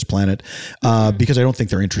visited this planet because I don't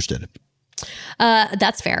think they're interested.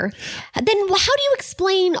 That's fair. Then how do you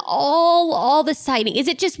explain all the sighting? Is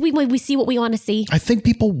it just we see what we want to see? I think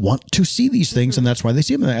people want to see these things, and that's why they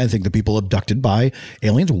see them. I think the people abducted by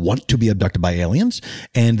aliens want to be abducted by aliens,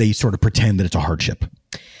 and they sort of pretend that it's a hardship.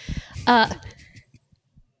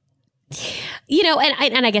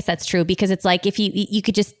 And I guess that's true because it's like if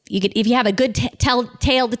you have a good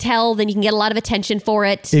tale to tell, then you can get a lot of attention for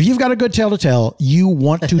it. If you've got a good tale to tell, you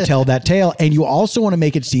want to tell that tale, and you also want to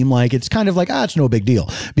make it seem like it's kind of like it's no big deal,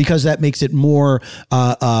 because that makes it more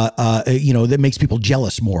that makes people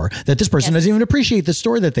jealous more that this person doesn't even appreciate the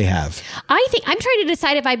story that they have. I think I'm trying to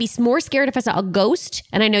decide if I'd be more scared if I saw a ghost,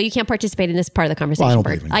 and I know you can't participate in this part of the conversation.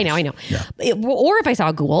 Well, I know. Yeah. Or if I saw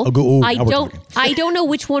a ghoul. I don't know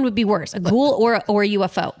which one would be worse, a ghoul or a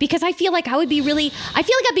UFO, because I feel like I'd be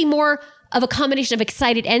more of a combination of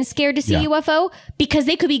excited and scared to see a UFO, because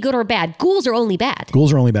they could be good or bad. Ghouls are only bad.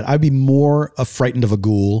 I'd be more frightened of a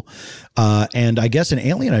ghoul, and I guess an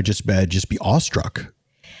alien I'd just be awestruck.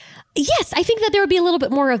 Yes, I think that there would be a little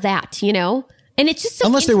bit more of that, And it's just so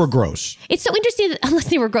unless they were gross. It's so interesting unless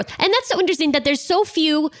they were gross, and that's so interesting that there's so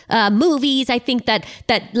few movies I think that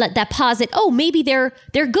posit maybe they're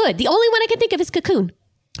good. The only one I can think of is Cocoon.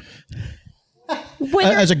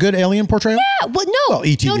 As a good alien portrayal? Yeah, well, no. Well,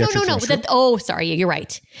 E.T. No. Sorry, you're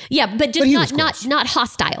right. Yeah, but just not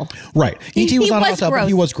hostile. Right. E.T. was not hostile, but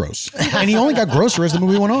he was gross. And he only got grosser as the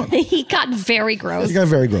movie went on. He got very gross.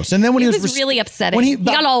 And then when he was really upsetting. He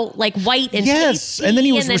got all like white and pasty, and then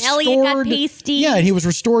he was restored. Elliot got pasty. Yeah, and he was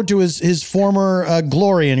restored to his former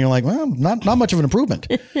glory, and you're like, well, not much of an improvement.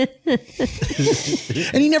 And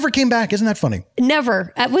he never came back. Isn't that funny?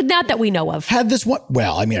 Never. Not that we know of. Had this one?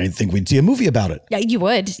 Well, I didn't think we'd see a movie about it. Yeah, you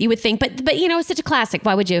would think, but it's such a classic.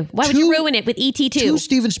 Why would you ruin it with E.T. too? 2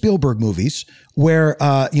 Steven Spielberg movies where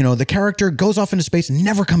the character goes off into space and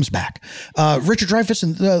never comes back. Richard Dreyfuss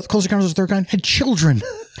in Close Encounters of the Third Kind had children.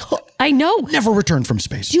 I know. Never returned from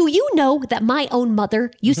space. Do you know that my own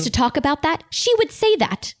mother used to talk about that? She would say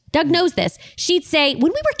that. Doug knows this. She'd say,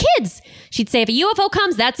 when we were kids, she'd say, if a UFO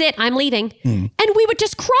comes, that's it, I'm leaving. And we would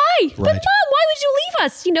just cry. Right. But Mom, why would you leave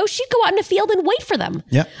us? She'd go out in the field and wait for them.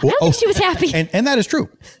 Yeah. I don't think she was happy. And that is true.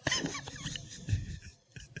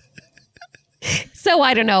 So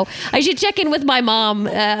I don't know. I should check in with my mom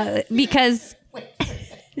because...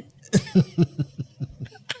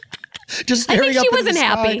 Just staring I think up she into wasn't the sky.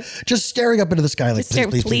 happy. Just staring up into the sky like,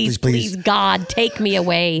 please, God, take me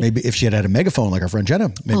away. Maybe if she had a megaphone like our friend Jenna,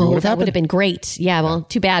 maybe it would have happened. That would have been great. Yeah, well,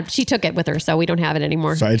 too bad. She took it with her, so we don't have it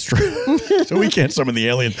anymore. So it's true. So we can't summon the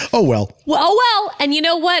alien. Oh, well. Well. And you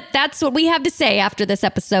know what? That's what we have to say after this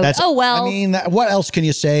episode. What else can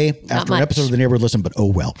you say after an episode of The Neighborhood Listen, but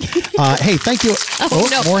oh, well. Hey, thank you.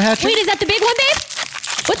 No. More hatchet? Wait, is that the big one, babe?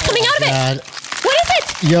 What's coming out of it? What is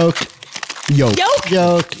it? Yolk.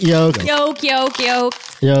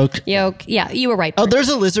 Yeah, you were right. Oh, there's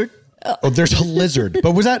a lizard. Oh, there's a lizard.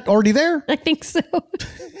 But was that already there? I think so.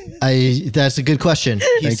 That's a good question.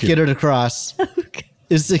 He skittered across. Okay.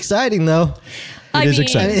 It's exciting, though. It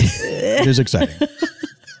is exciting.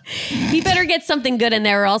 You better get something good in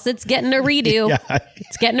there, or else it's getting a redo. Yeah.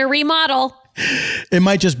 It's getting a remodel. It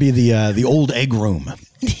might just be the old egg room.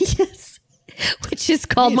 Yes. Which is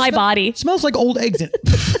called my body. It smells like old eggs.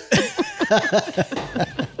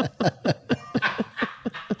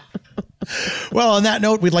 Well, on that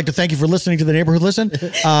note, we'd like to thank you for listening to The Neighborhood Listen.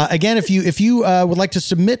 Again, if you would like to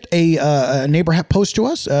submit a neighbor post to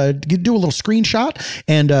us, do a little screenshot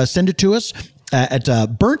and send it to us at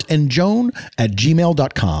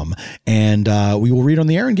burntandjoan@gmail.com. And we will read on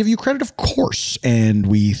the air and give you credit, of course. And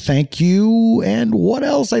we thank you. And what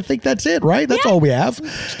else? I think that's it, right? That's all we have.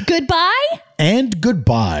 Goodbye. And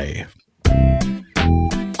goodbye.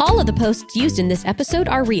 All of the posts used in this episode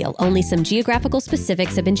are real. Only some geographical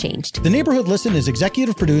specifics have been changed. The Neighborhood Listen is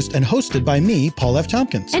executive produced and hosted by me, Paul F.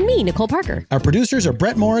 Tompkins. And me, Nicole Parker. Our producers are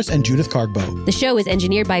Brett Morris and Judith Cargbo. The show is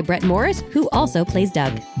engineered by Brett Morris, who also plays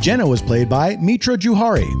Doug. Jenna was played by Mitra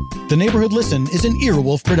Jouhari. The Neighborhood Listen is an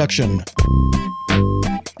Earwolf production.